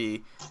pay.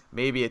 Maybe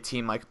a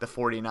team like the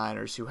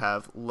 49ers who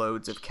have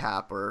loads of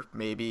cap, or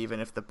maybe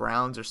even if the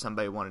Browns or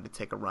somebody wanted to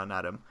take a run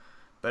at him.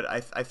 But I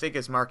think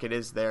his market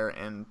is there,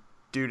 and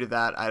due to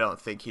that, I don't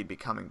think he'd be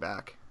coming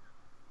back.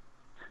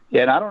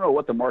 Yeah, and I don't know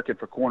what the market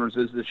for corners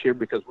is this year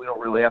because we don't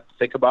really have to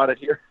think about it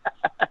here.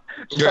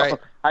 So right.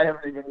 I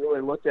haven't even really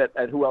looked at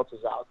who else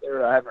is out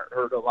there. I haven't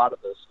heard a lot of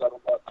the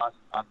scuttlebutt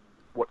on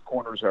what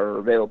corners are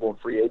available in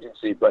free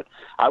agency. But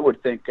I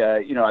would think,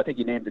 I think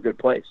you named a good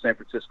place, San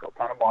Francisco.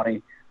 Ton of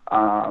money.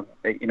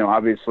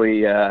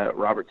 Obviously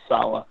Robert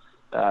Saleh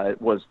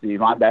was the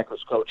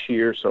linebackers coach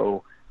here,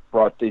 so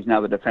he's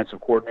now the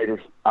defensive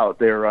coordinator out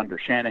there under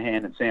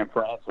Shanahan and San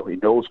Fran, so he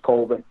knows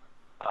Colvin.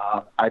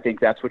 I think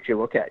that's what you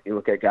look at. You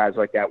look at guys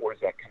like that. Where's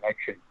that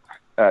connection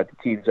to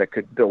teams that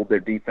could build their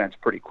defense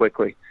pretty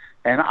quickly?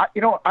 And I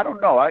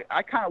don't know.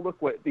 I kind of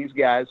look at these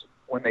guys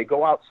when they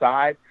go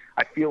outside.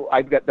 I feel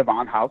I've got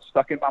Devon House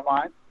stuck in my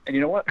mind. And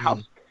you know what?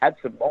 House had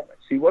some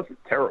moments. He wasn't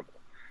terrible,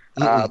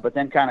 but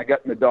then kind of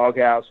got in the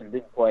doghouse and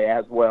didn't play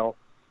as well.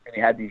 And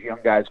you had these young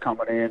guys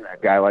coming in, a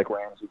guy like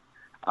Ramsey.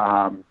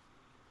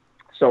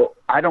 So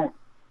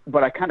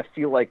but I kind of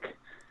feel like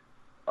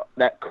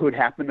that could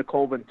happen to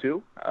Colvin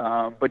too.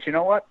 But you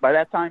know what? By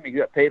that time, he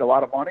got paid a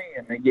lot of money,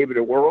 and they gave it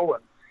a whirl,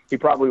 and he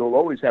probably will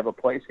always have a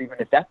place, even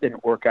if that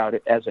didn't work out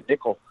as a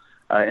nickel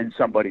in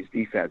somebody's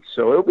defense.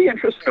 So it'll be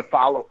interesting to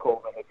follow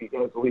Colvin if he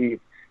does leave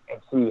and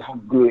see how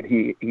good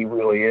he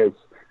really is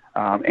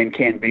and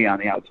can be on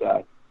the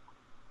outside.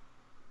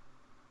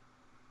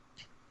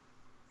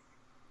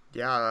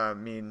 Yeah, I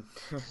mean,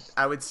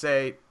 I would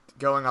say,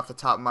 going off the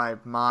top of my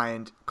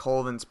mind,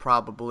 Colvin's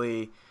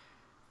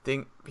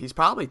he's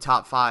probably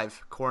top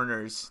 5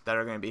 corners that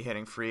are going to be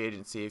hitting free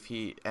agency if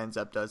he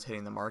does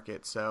hitting the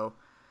market. So,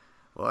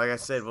 well, like I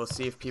said, we'll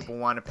see if people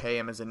want to pay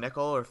him as a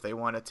nickel or if they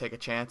want to take a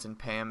chance and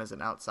pay him as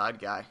an outside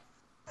guy.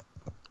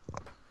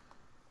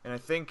 And I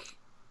think,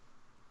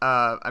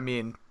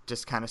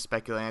 just kind of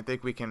speculating, I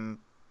think we can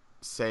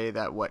say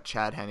that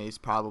Chad Henne's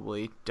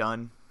probably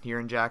done here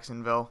in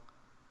Jacksonville.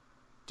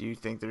 Do you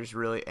think there's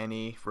really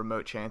any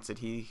remote chance that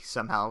he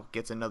somehow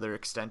gets another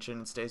extension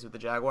and stays with the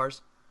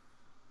Jaguars?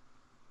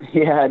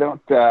 Yeah, I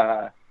don't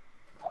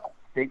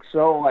think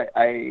so.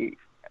 I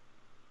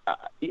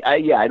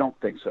don't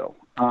think so.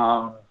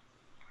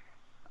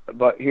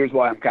 But here's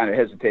why I'm kind of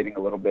hesitating a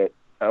little bit.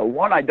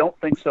 One, I don't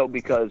think so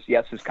because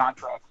yes, his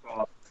contract's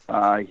up.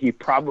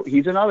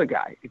 He's another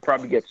guy. He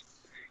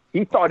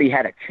thought he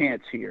had a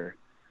chance here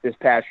this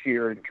past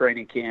year in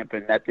training camp,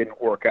 and that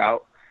didn't work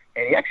out.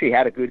 And he actually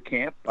had a good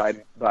camp by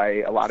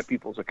a lot of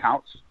people's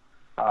accounts,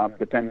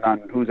 depending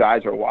on whose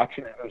eyes are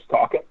watching and who's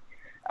talking.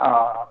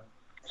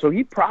 So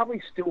he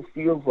probably still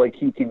feels like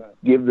he can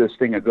give this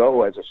thing a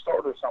go as a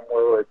starter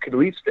somewhere, or could at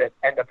least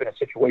end up in a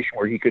situation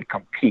where he could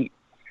compete.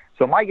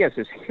 So my guess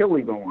is he'll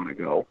even want to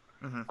go.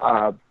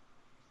 Mm-hmm.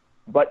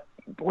 But,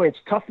 boy, it's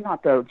tough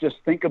not to just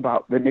think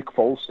about the Nick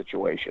Foles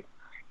situation.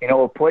 You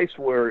know, a place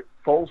where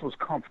Foles was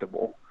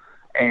comfortable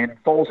and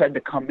Foles had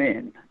to come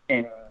in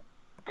and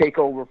take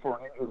over for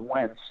an injured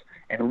Wentz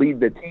and lead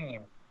the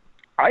team.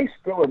 I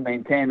still have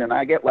maintained, and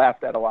I get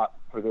laughed at a lot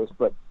for this,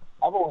 but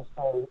I've always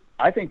said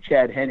I think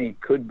Chad Henne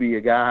could be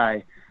a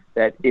guy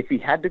that if he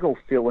had to go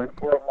fill in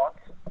for a month,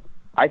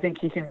 I think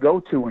he can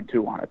go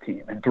 2-2 on a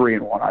team and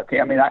 3-1 on a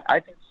team. I mean, I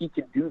think he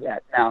can do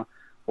that. Now,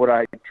 would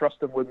I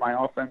trust him with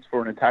my offense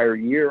for an entire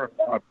year and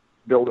want to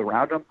build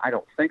around him? I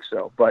don't think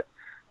so. But,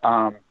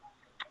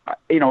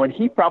 you know, and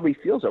he probably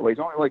feels that way. He's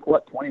only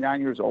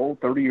 29 years old,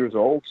 30 years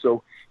old.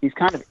 So he's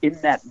kind of in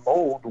that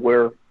mold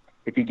where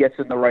if he gets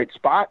in the right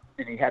spot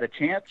and he had a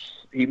chance,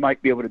 he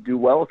might be able to do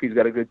well if he's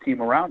got a good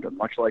team around him,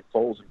 much like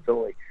Foles in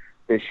Philly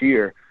this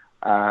year.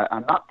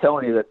 I'm not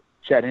telling you that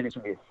Chad Henne's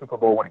going to be a Super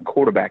Bowl winning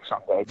quarterback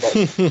someday,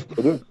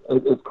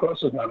 but it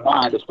crosses my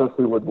mind,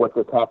 especially with what's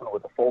happened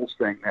with the Foles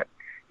thing, that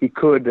he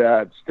could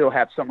still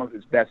have some of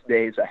his best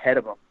days ahead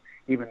of him,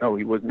 even though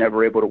he was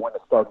never able to win the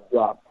starting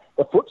job.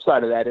 The flip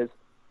side of that is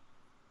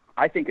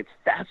I think it's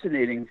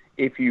fascinating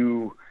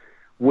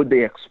would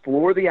they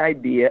explore the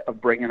idea of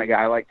bringing a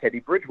guy like Teddy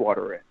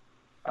Bridgewater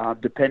in,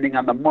 depending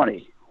on the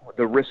money.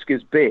 The risk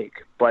is big,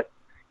 but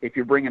if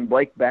you're bringing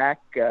Blake back,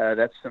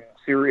 that's some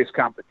serious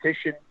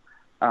competition.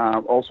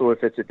 Also,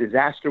 if it's a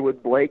disaster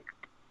with Blake,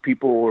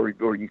 people or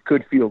you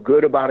could feel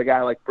good about a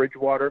guy like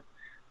Bridgewater.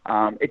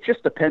 It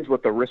just depends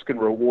what the risk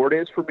and reward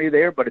is for me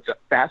there, but it's a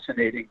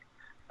fascinating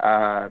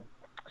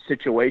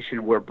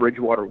situation where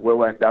Bridgewater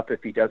will end up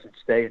if he doesn't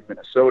stay in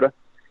Minnesota.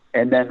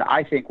 And then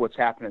I think what's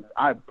happening,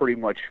 I pretty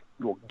much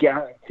will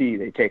guarantee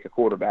they take a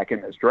quarterback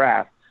in this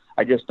draft.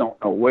 I just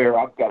don't know where.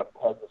 I've got a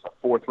peg as a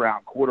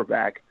fourth-round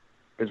quarterback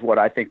is what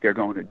I think they're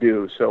going to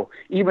do. So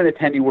even if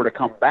Henne were to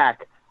come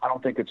back, I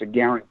don't think it's a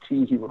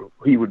guarantee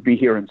he would be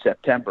here in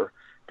September,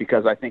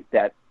 because I think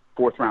that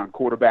fourth-round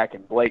quarterback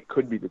and Blake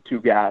could be the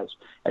two guys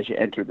as you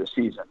enter the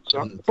season.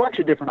 So a bunch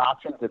of different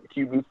options at the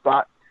QB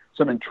spot,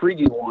 some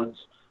intriguing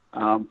ones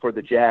for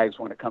the Jags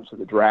when it comes to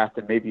the draft,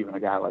 and maybe even a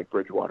guy like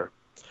Bridgewater.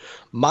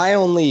 My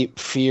only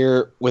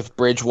fear with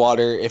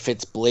Bridgewater, if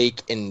it's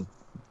Blake and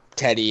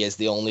Teddy as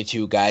the only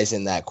two guys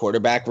in that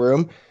quarterback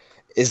room,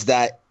 is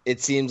that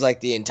it seems like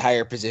the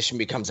entire position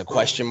becomes a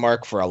question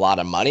mark for a lot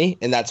of money.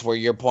 And that's where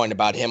your point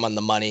about him on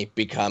the money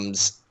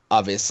becomes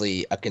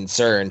obviously a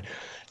concern.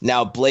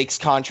 Now, Blake's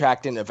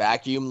contract in a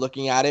vacuum,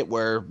 looking at it,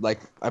 where, like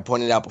I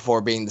pointed out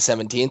before, being the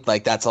 17th,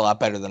 like that's a lot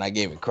better than I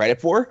gave it credit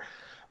for.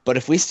 But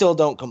if we still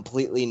don't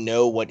completely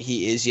know what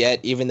he is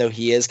yet, even though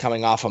he is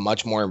coming off a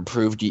much more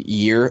improved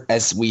year,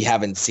 as we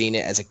haven't seen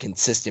it as a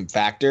consistent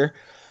factor,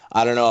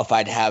 I don't know if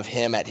I'd have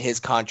him at his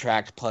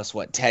contract plus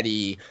what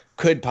Teddy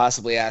could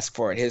possibly ask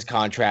for at his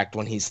contract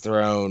when he's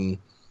thrown,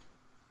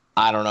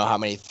 I don't know how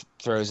many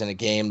throws in a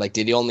game. Like,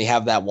 did he only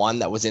have that one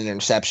that was an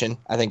interception?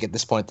 I think at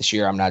this point this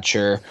year, I'm not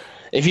sure.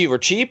 If he were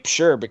cheap,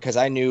 sure, because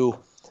I knew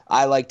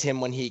I liked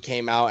him when he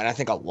came out, and I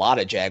think a lot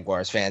of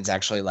Jaguars fans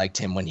actually liked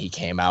him when he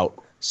came out.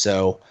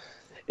 So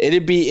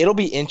it'll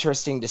be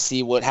interesting to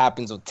see what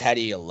happens with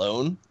Teddy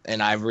alone,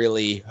 and I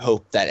really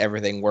hope that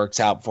everything works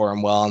out for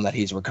him well and that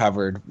he's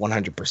recovered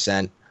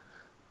 100%.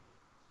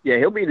 Yeah,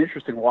 he'll be an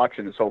interesting watch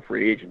in this whole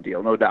free agent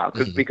deal, no doubt,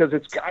 because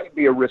it's got to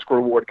be a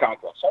risk-reward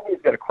contract.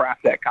 Somebody's got to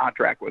craft that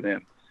contract with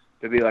him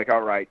to be like,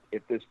 all right,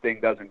 if this thing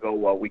doesn't go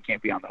well, we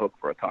can't be on the hook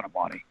for a ton of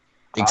money.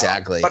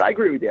 Exactly. But I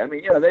agree with you. I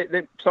mean,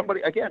 some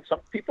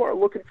people are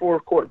looking for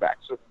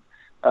quarterbacks. So,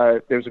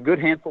 there's a good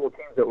handful of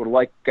teams that would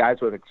like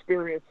guys with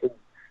experience, and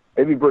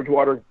maybe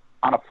Bridgewater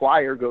on a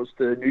flyer goes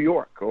to New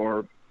York,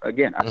 or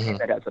again, a team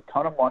that has a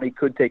ton of money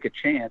could take a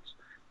chance,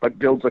 but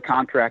builds a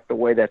contract the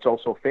way that's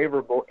also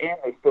favorable, and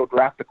they still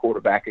draft a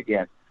quarterback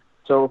again.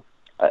 So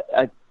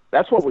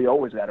that's what we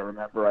always got to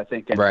remember, I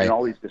think, in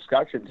all these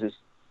discussions is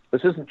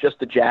this isn't just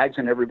the Jags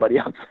and everybody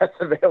else that's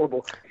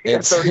available. You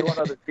have 31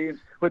 other teams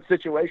with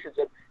situations.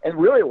 And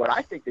really what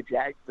I think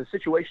the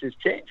situation has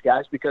changed,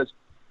 guys, because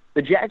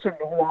the Jags are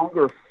no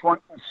longer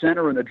front and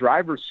center in the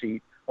driver's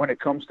seat when it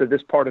comes to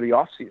this part of the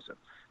offseason.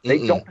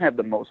 They don't have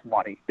the most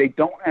money. They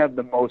don't have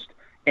the most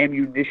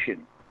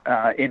ammunition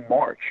in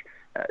March.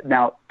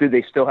 Now, do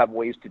they still have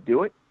ways to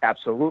do it?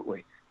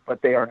 Absolutely.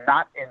 But they are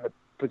not in the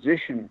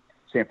position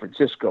San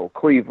Francisco,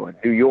 Cleveland,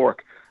 New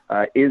York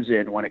is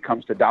in when it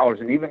comes to dollars.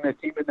 And even a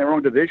team in their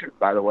own division,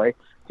 by the way,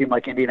 a team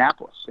like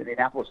Indianapolis.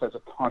 Indianapolis has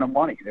a ton of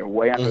money. They're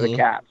way under the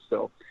cap.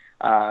 So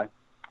I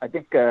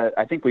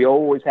think we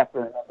always have to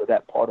remember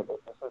that part of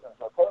it. This isn't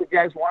so, oh, the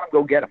Jags want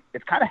them, go get them.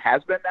 It kind of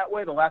has been that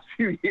way the last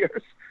few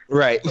years.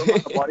 Right.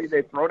 The money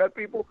they've thrown at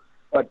people,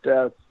 but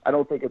I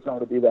don't think it's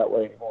going to be that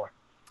way anymore.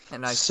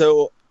 And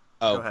go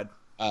ahead.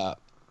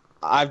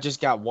 I've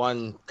just got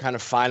one kind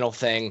of final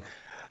thing.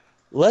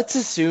 Let's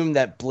assume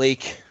that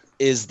Blake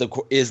is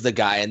the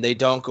guy, and they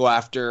don't go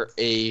after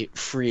a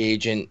free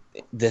agent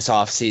this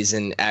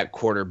offseason at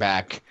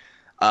quarterback.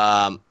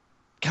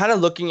 Kind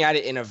of looking at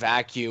it in a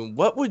vacuum,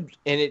 I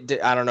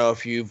don't know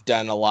if you've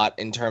done a lot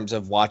in terms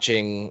of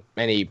watching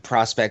any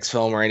prospects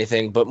film or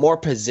anything, but more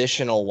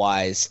positional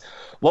wise,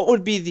 what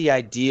would be the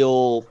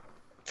ideal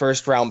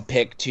first round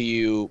pick to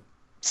you?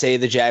 Say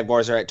the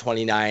Jaguars are at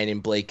 29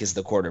 and Blake is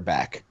the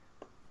quarterback.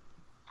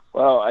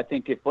 Well, I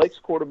think if Blake's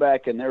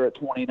quarterback and they're at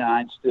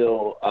 29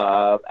 still,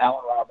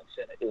 Allen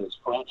Robinson is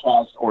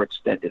franchised or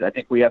extended. I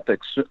think we have to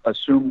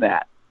assume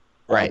that,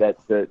 right? That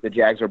the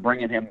Jags are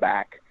bringing him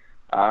back.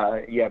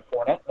 You have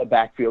Fournette in the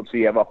backfield, so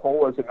you have a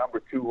hole as a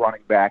number 2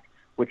 running back,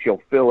 which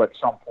you'll fill at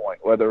some point,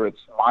 whether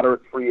it's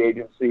moderate free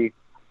agency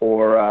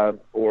or a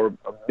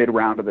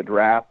mid-round of the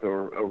draft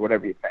or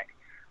whatever you think.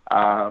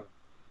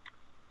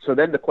 So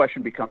then the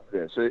question becomes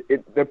this.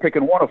 They're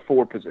picking one of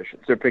 4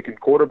 positions. They're picking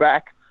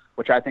quarterback,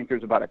 which I think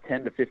there's about a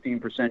 10 to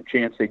 15%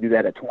 chance they do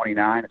that at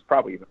 29. It's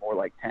probably even more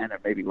like 10 or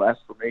maybe less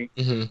for me.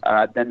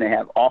 Mm-hmm. Then they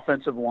have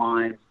offensive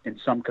line in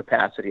some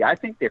capacity. I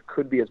think there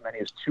could be as many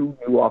as 2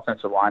 new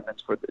offensive linemen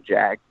for the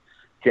Jags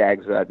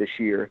this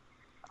year,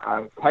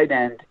 tight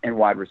end and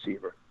wide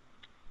receiver.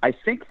 I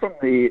think from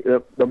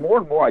the more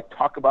and more I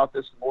talk about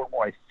this, the more and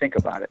more I think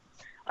about it.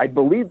 I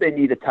believe they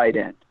need a tight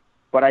end,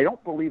 but I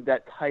don't believe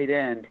that tight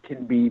end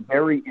can be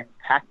very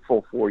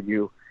impactful for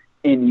you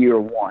in year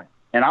 1.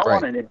 And I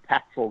want an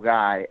impactful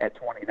guy at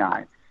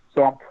 29.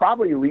 So I'm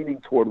probably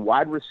leaning toward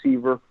wide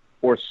receiver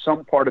or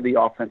some part of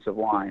the offensive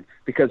line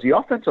because the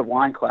offensive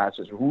line class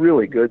is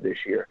really good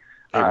this year.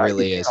 It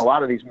really is. A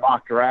lot of these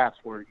mock drafts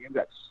where you've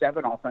got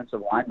 7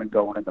 offensive linemen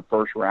going in the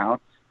first round.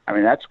 I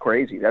mean, that's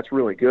crazy. That's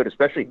really good,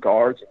 especially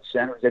guards and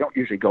centers. They don't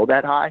usually go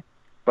that high,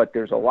 but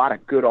there's a lot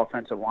of good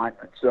offensive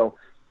linemen. So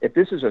if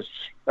this is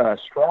a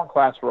strong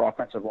class for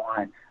offensive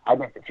line, I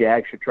think the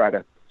Jags should try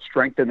to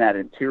strengthen that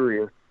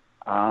interior.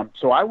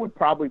 So I would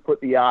probably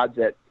put the odds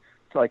at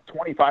like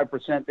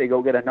 25% they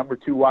go get a number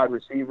 2 wide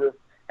receiver,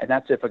 and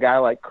that's if a guy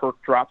like Kirk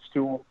drops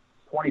to him.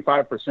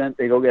 25%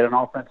 they go get an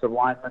offensive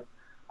lineman.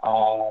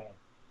 I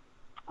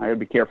got to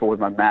be careful with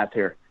my math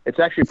here. It's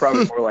actually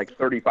probably more like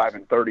 35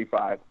 and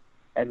 35.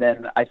 And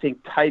then I think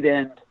tight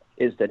end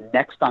is the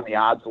next on the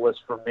odds list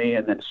for me,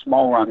 and then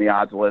smaller on the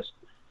odds list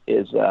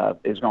is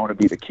going to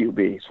be the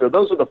QB. So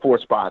those are the 4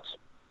 spots.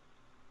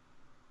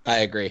 I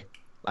agree.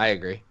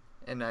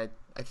 And I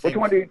Which think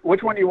one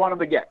do you want him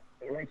to get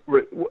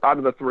out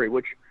of the 3?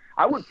 Which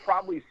I would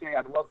probably say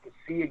I'd love to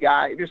see a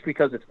guy just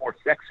because it's more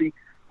sexy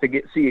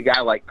to see a guy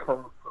like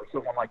Kirk or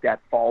someone like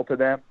that fall to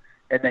them,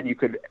 and then you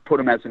could put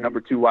him as a number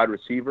 2 wide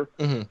receiver.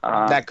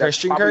 Mm-hmm. That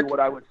Christian that's Kirk? Probably what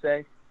I would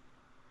say.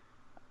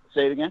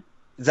 Say it again.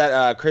 Is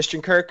that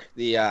Christian Kirk,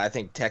 the I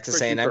think Texas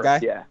Christian A&M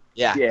Kirk, guy?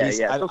 Yeah.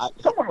 So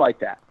someone like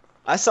that.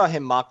 I saw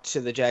him mocked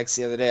to the Jags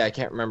the other day. I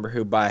can't remember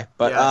who by,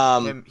 but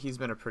he's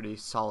been a pretty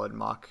solid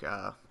mock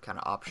kind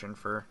of option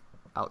for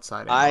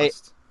outside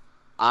analysts.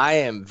 I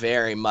am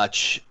very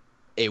much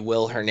a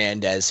Will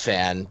Hernandez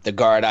fan, the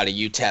guard out of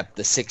UTEP,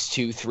 the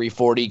 6'2",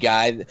 340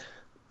 guy.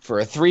 For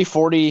a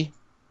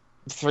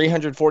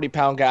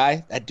 340-pound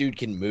guy, that dude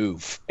can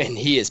move, and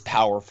he is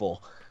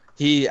powerful.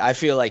 I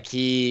feel like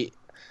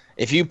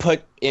if you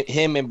put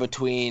him in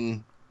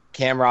between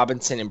Cam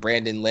Robinson and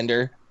Brandon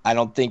Linder, I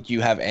don't think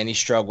you have any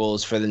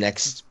struggles for the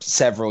next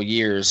several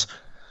years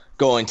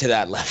going to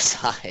that left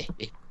side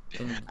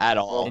at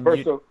all.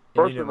 Well,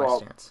 First of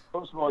all,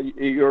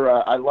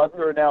 I love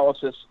your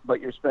analysis,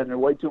 but you're spending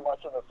way too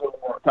much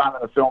time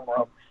in the film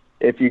room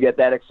if you get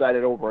that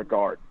excited over a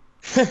guard.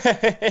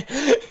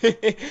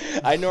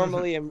 I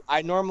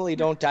normally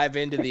don't dive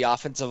into the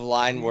offensive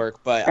line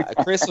work, but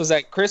Chris was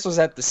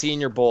at the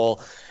Senior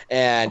Bowl,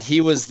 and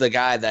he was the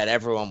guy that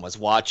everyone was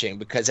watching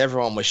because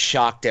everyone was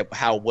shocked at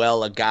how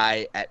well a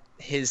guy at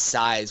his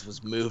size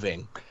was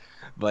moving.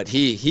 But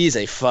he's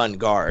a fun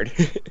guard.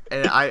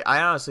 And I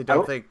honestly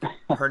don't think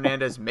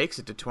Hernandez makes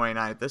it to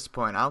 29 at this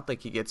point. I don't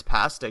think he gets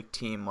past a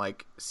team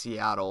like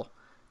Seattle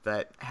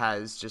that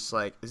has just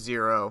like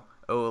 0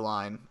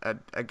 O-line.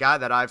 A guy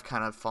that I've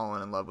kind of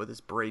fallen in love with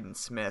is Braden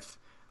Smith,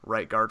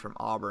 right guard from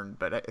Auburn,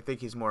 but I think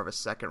he's more of a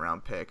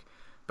second-round pick.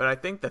 But I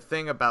think the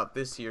thing about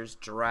this year's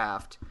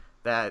draft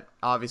that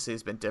obviously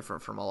has been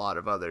different from a lot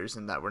of others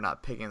and that we're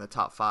not picking the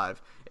top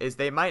 5 is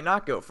they might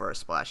not go for a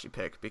splashy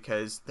pick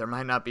because there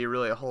might not be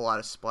really a whole lot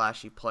of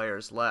splashy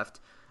players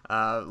left.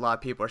 A lot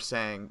of people are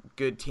saying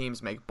good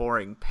teams make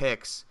boring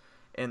picks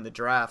in the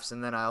drafts,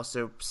 and then I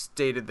also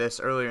stated this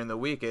earlier in the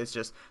week, is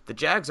just the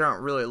Jags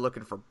aren't really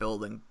looking for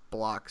building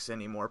blocks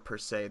anymore per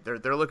se.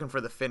 They're looking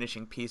for the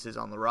finishing pieces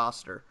on the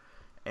roster,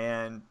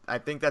 and I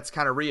think that's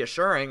kind of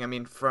reassuring. I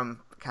mean, from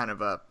kind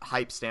of a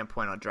hype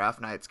standpoint on draft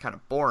night, it's kind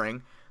of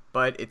boring,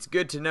 but it's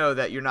good to know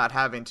that you're not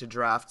having to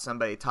draft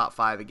somebody top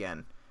 5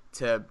 again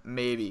to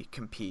maybe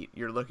compete.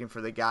 You're looking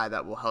for the guy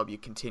that will help you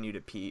continue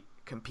to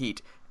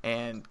compete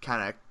and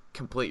kind of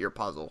complete your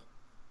puzzle.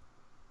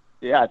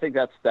 Yeah, I think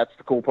that's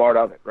the cool part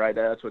of it, right?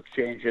 That's what's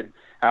changing.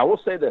 I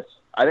will say this: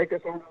 I think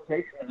this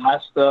organization in the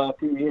last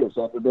few years,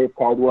 under Dave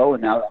Caldwell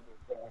and now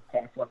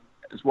under Coughlin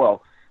as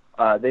well,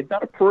 they've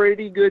done a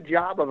pretty good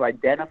job of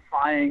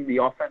identifying the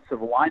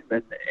offensive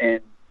linemen and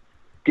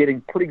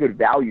getting pretty good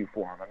value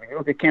for them. I mean, you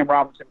look at Cam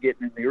Robinson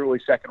getting in the early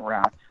second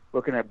round,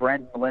 looking at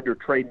Brandon Linder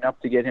trading up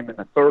to get him in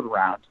the third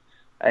round.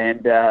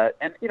 And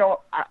you know,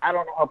 I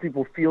don't know how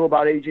people feel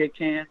about A.J.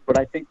 Cann, but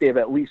I think they've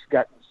at least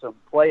gotten some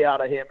play out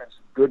of him and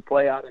some good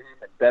play out of him,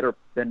 and better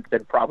than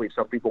probably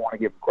some people want to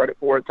give him credit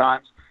for at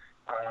times.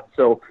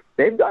 So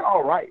they've done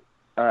all right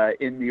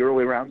in the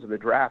early rounds of the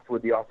draft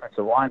with the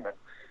offensive linemen.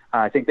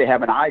 I think they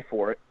have an eye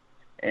for it,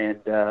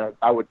 and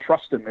I would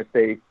trust them if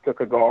they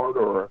took a guard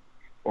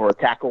or a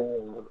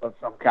tackle of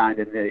some kind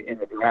in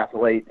the draft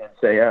late and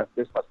say,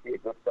 this must be a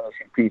good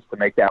finishing piece to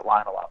make that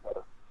line a lot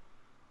better.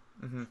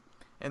 Mm-hmm.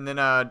 And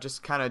then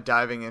just kind of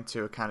diving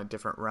into a kind of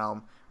different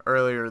realm.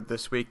 Earlier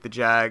this week, the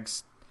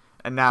Jags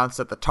announced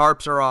that the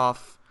tarps are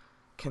off,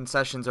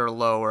 concessions are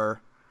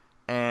lower,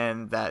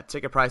 and that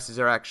ticket prices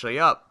are actually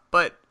up.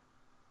 But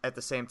at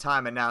the same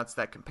time announced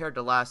that compared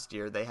to last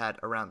year, they had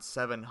around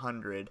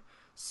 700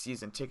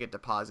 season ticket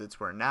deposits,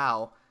 where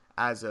now,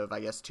 as of,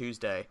 I guess,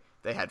 Tuesday,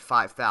 they had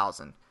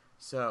 5,000.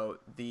 So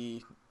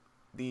the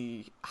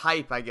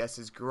hype, I guess,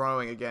 is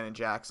growing again in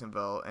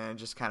Jacksonville, and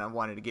just kind of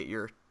wanted to get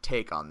your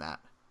take on that.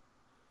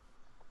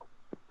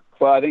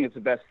 Well, I think it's the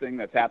best thing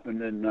that's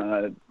happened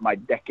in my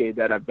decade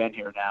that I've been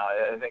here now.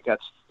 I think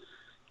that's,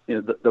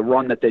 you know, the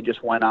run that they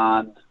just went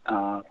on.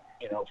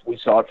 You know, we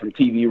saw it from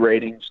TV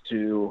ratings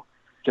to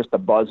just the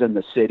buzz in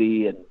the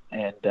city, and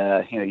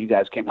you know, you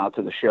guys came out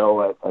to the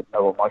show at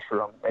Mellow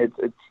Mushroom.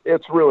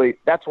 It's really,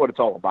 that's what it's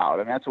all about,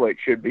 and that's what it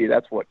should be.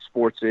 That's what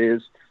sports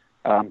is,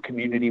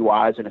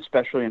 community-wise, and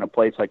especially in a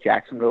place like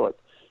Jacksonville.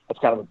 It's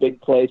kind of a big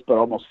place, but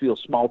almost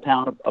feels small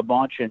town a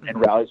bunch, and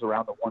rallies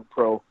around the one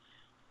pro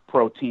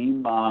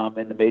team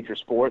in the major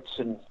sports,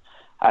 and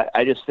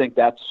I just think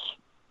that's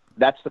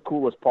the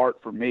coolest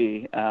part for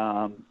me.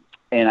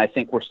 And I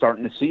think we're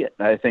starting to see it.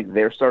 I think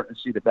they're starting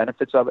to see the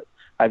benefits of it.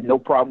 I have no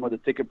problem with the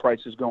ticket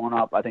prices going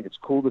up. I think it's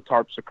cool the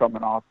tarps are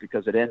coming off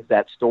because it ends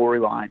that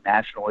storyline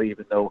nationally,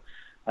 even though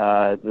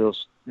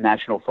those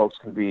national folks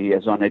can be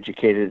as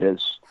uneducated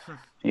as,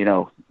 you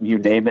know, you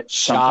name it.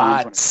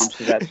 Sometimes Shots.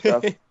 when it comes to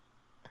that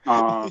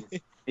stuff.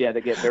 Yeah, they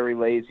get very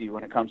lazy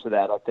when it comes to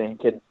that, I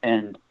think.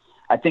 And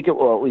I think it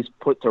will at least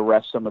put to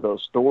rest some of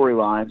those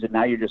storylines. And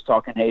now you're just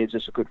talking, hey, is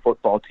this a good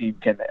football team?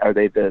 Are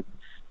they the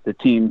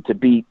team to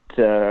beat?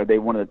 Are they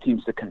one of the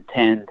teams to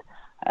contend?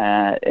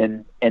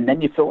 And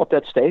then you fill up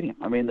that stadium.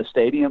 I mean, the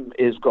stadium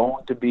is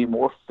going to be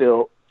more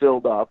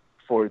filled up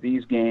for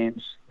these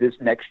games this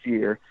next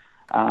year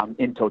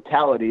in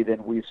totality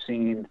than we've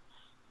seen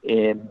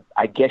in,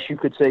 I guess you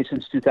could say,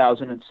 since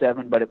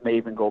 2007, but it may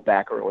even go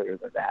back earlier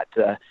than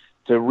that.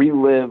 To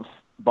relive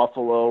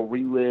Buffalo,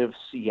 relive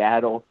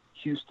Seattle,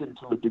 Houston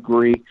to a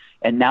degree,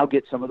 and now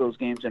get some of those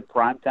games in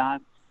prime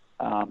time,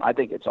 I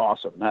think it's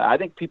awesome. I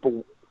think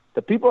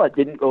the people that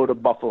didn't go to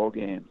Buffalo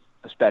games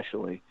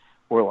especially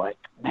were like,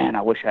 man,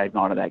 I wish I had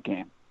gone to that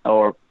game.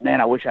 Or, man,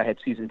 I wish I had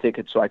season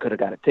tickets so I could have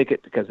got a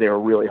ticket, because they were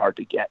really hard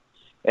to get.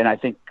 And I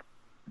think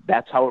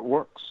that's how it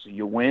works.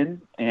 You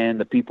win, and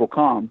the people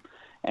come.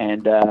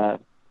 And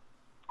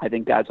I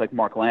think guys like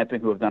Mark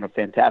Lamping, who have done a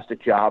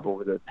fantastic job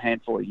over the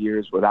handful of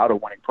years without a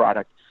winning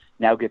product,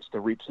 now gets to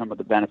reap some of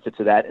the benefits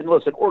of that. And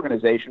listen,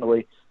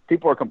 organizationally,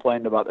 people are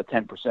complaining about the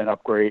 10%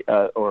 upgrade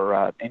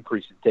or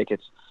increase in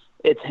tickets.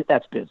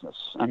 That's business.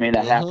 I mean,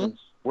 that happens.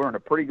 We're in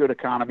a pretty good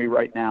economy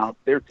right now.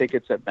 Their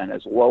tickets have been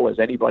as low as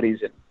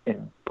anybody's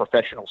in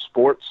professional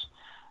sports.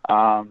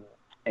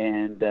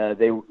 And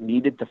they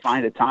needed to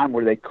find a time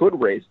where they could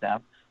raise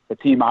them. The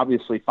team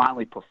obviously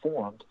finally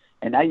performed.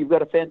 And now you've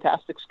got a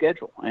fantastic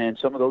schedule. And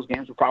some of those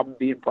games will probably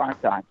be in prime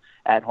time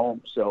at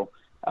home. So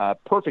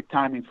perfect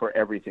timing for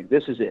everything.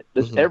 This is it.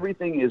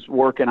 Everything is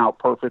working out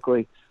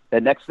perfectly.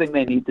 The next thing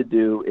they need to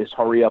do is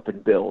hurry up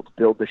and build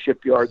the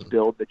shipyards,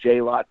 build the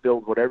J-Lot,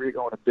 build whatever you're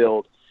going to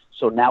build.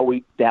 So now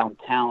we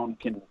downtown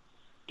can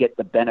get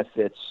the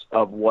benefits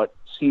of what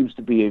seems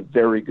to be a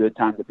very good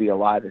time to be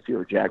alive if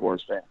you're a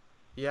Jaguars fan.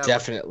 Yeah,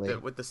 definitely.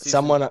 With the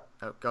season... Go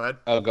ahead.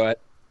 Oh, go ahead.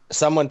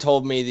 Someone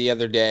told me the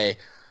other day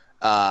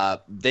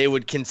they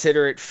would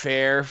consider it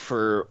fair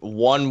for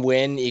one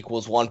win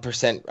equals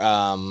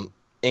 1%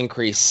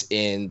 increase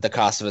in the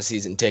cost of a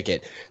season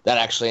ticket. That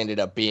actually ended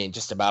up being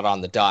just about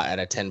on the dot at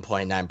a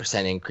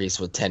 10.9% increase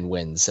with 10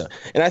 wins. So,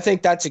 and I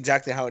think that's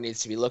exactly how it needs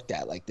to be looked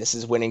at. Like, this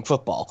is winning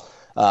football.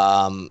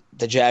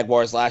 The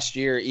Jaguars last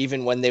year,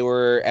 even when they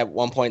were at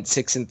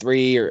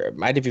 1.6-3, or it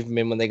might have even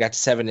been when they got to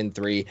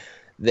 7-3,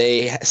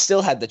 they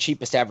still had the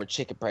cheapest average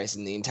ticket price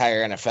in the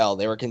entire NFL.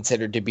 They were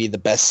considered to be the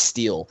best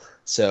steal.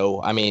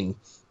 So, I mean,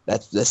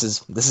 this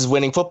is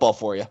winning football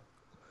for you.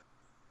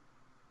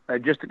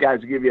 Just to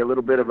guys to give you a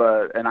little bit of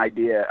an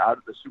idea out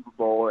of the Super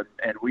Bowl,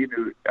 and we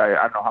knew, I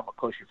don't know how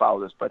close you follow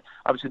this, but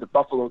obviously the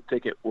Buffalo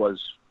ticket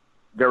was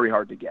very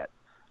hard to get.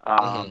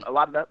 A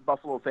lot of that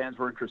Buffalo fans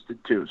were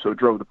interested too, so it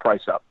drove the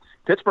price up.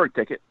 Pittsburgh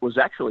ticket was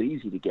actually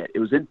easy to get. It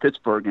was in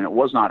Pittsburgh, and it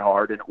was not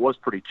hard, and it was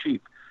pretty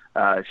cheap.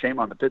 Shame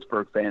on the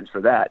Pittsburgh fans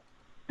for that.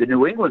 The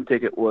New England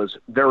ticket was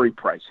very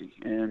pricey,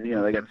 and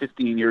they got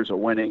 15 years of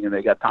winning, and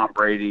they got Tom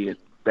Brady and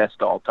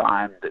best all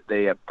time. That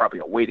they have probably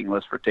a waiting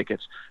list for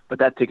tickets, but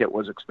that ticket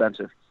was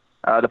expensive.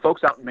 The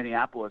folks out in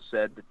Minneapolis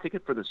said the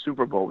ticket for the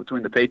Super Bowl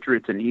between the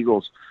Patriots and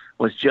Eagles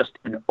was just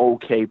an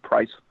okay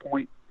price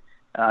point.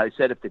 They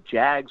said if the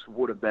Jags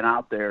would have been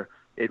out there,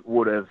 it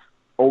would have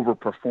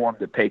overperformed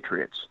the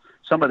Patriots.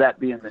 Some of that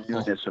being the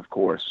newness, of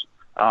course.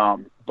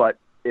 But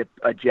if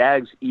a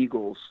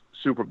Jags-Eagles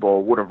Super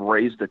Bowl would have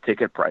raised the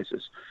ticket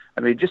prices,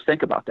 I mean, just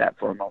think about that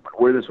for a moment,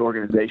 where this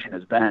organization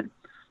has been.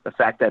 The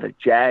fact that a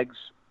Jags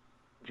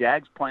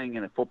playing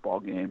in a football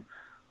game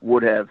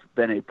would have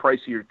been a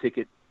pricier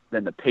ticket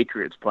than the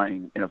Patriots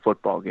playing in a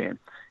football game.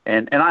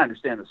 And I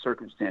understand the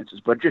circumstances,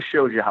 but it just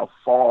shows you how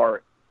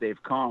far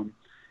they've come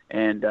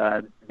and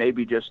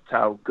maybe just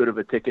how good of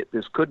a ticket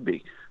this could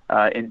be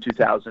in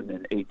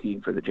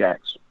 2018 for the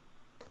Jags.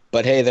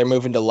 But hey, they're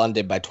moving to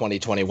London by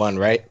 2021,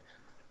 right?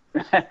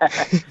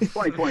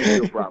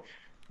 2022, probably.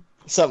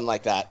 Something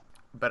like that.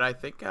 But I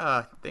think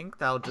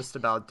that'll just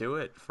about do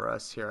it for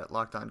us here at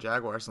Locked On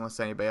Jaguars, unless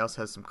anybody else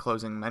has some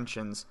closing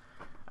mentions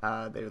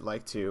they would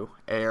like to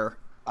air.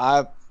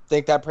 I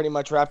think that pretty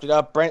much wrapped it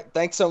up. Brent,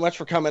 thanks so much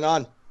for coming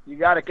on. You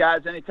got it,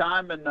 guys.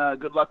 Anytime, and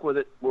good luck with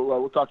it.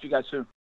 We'll talk to you guys soon.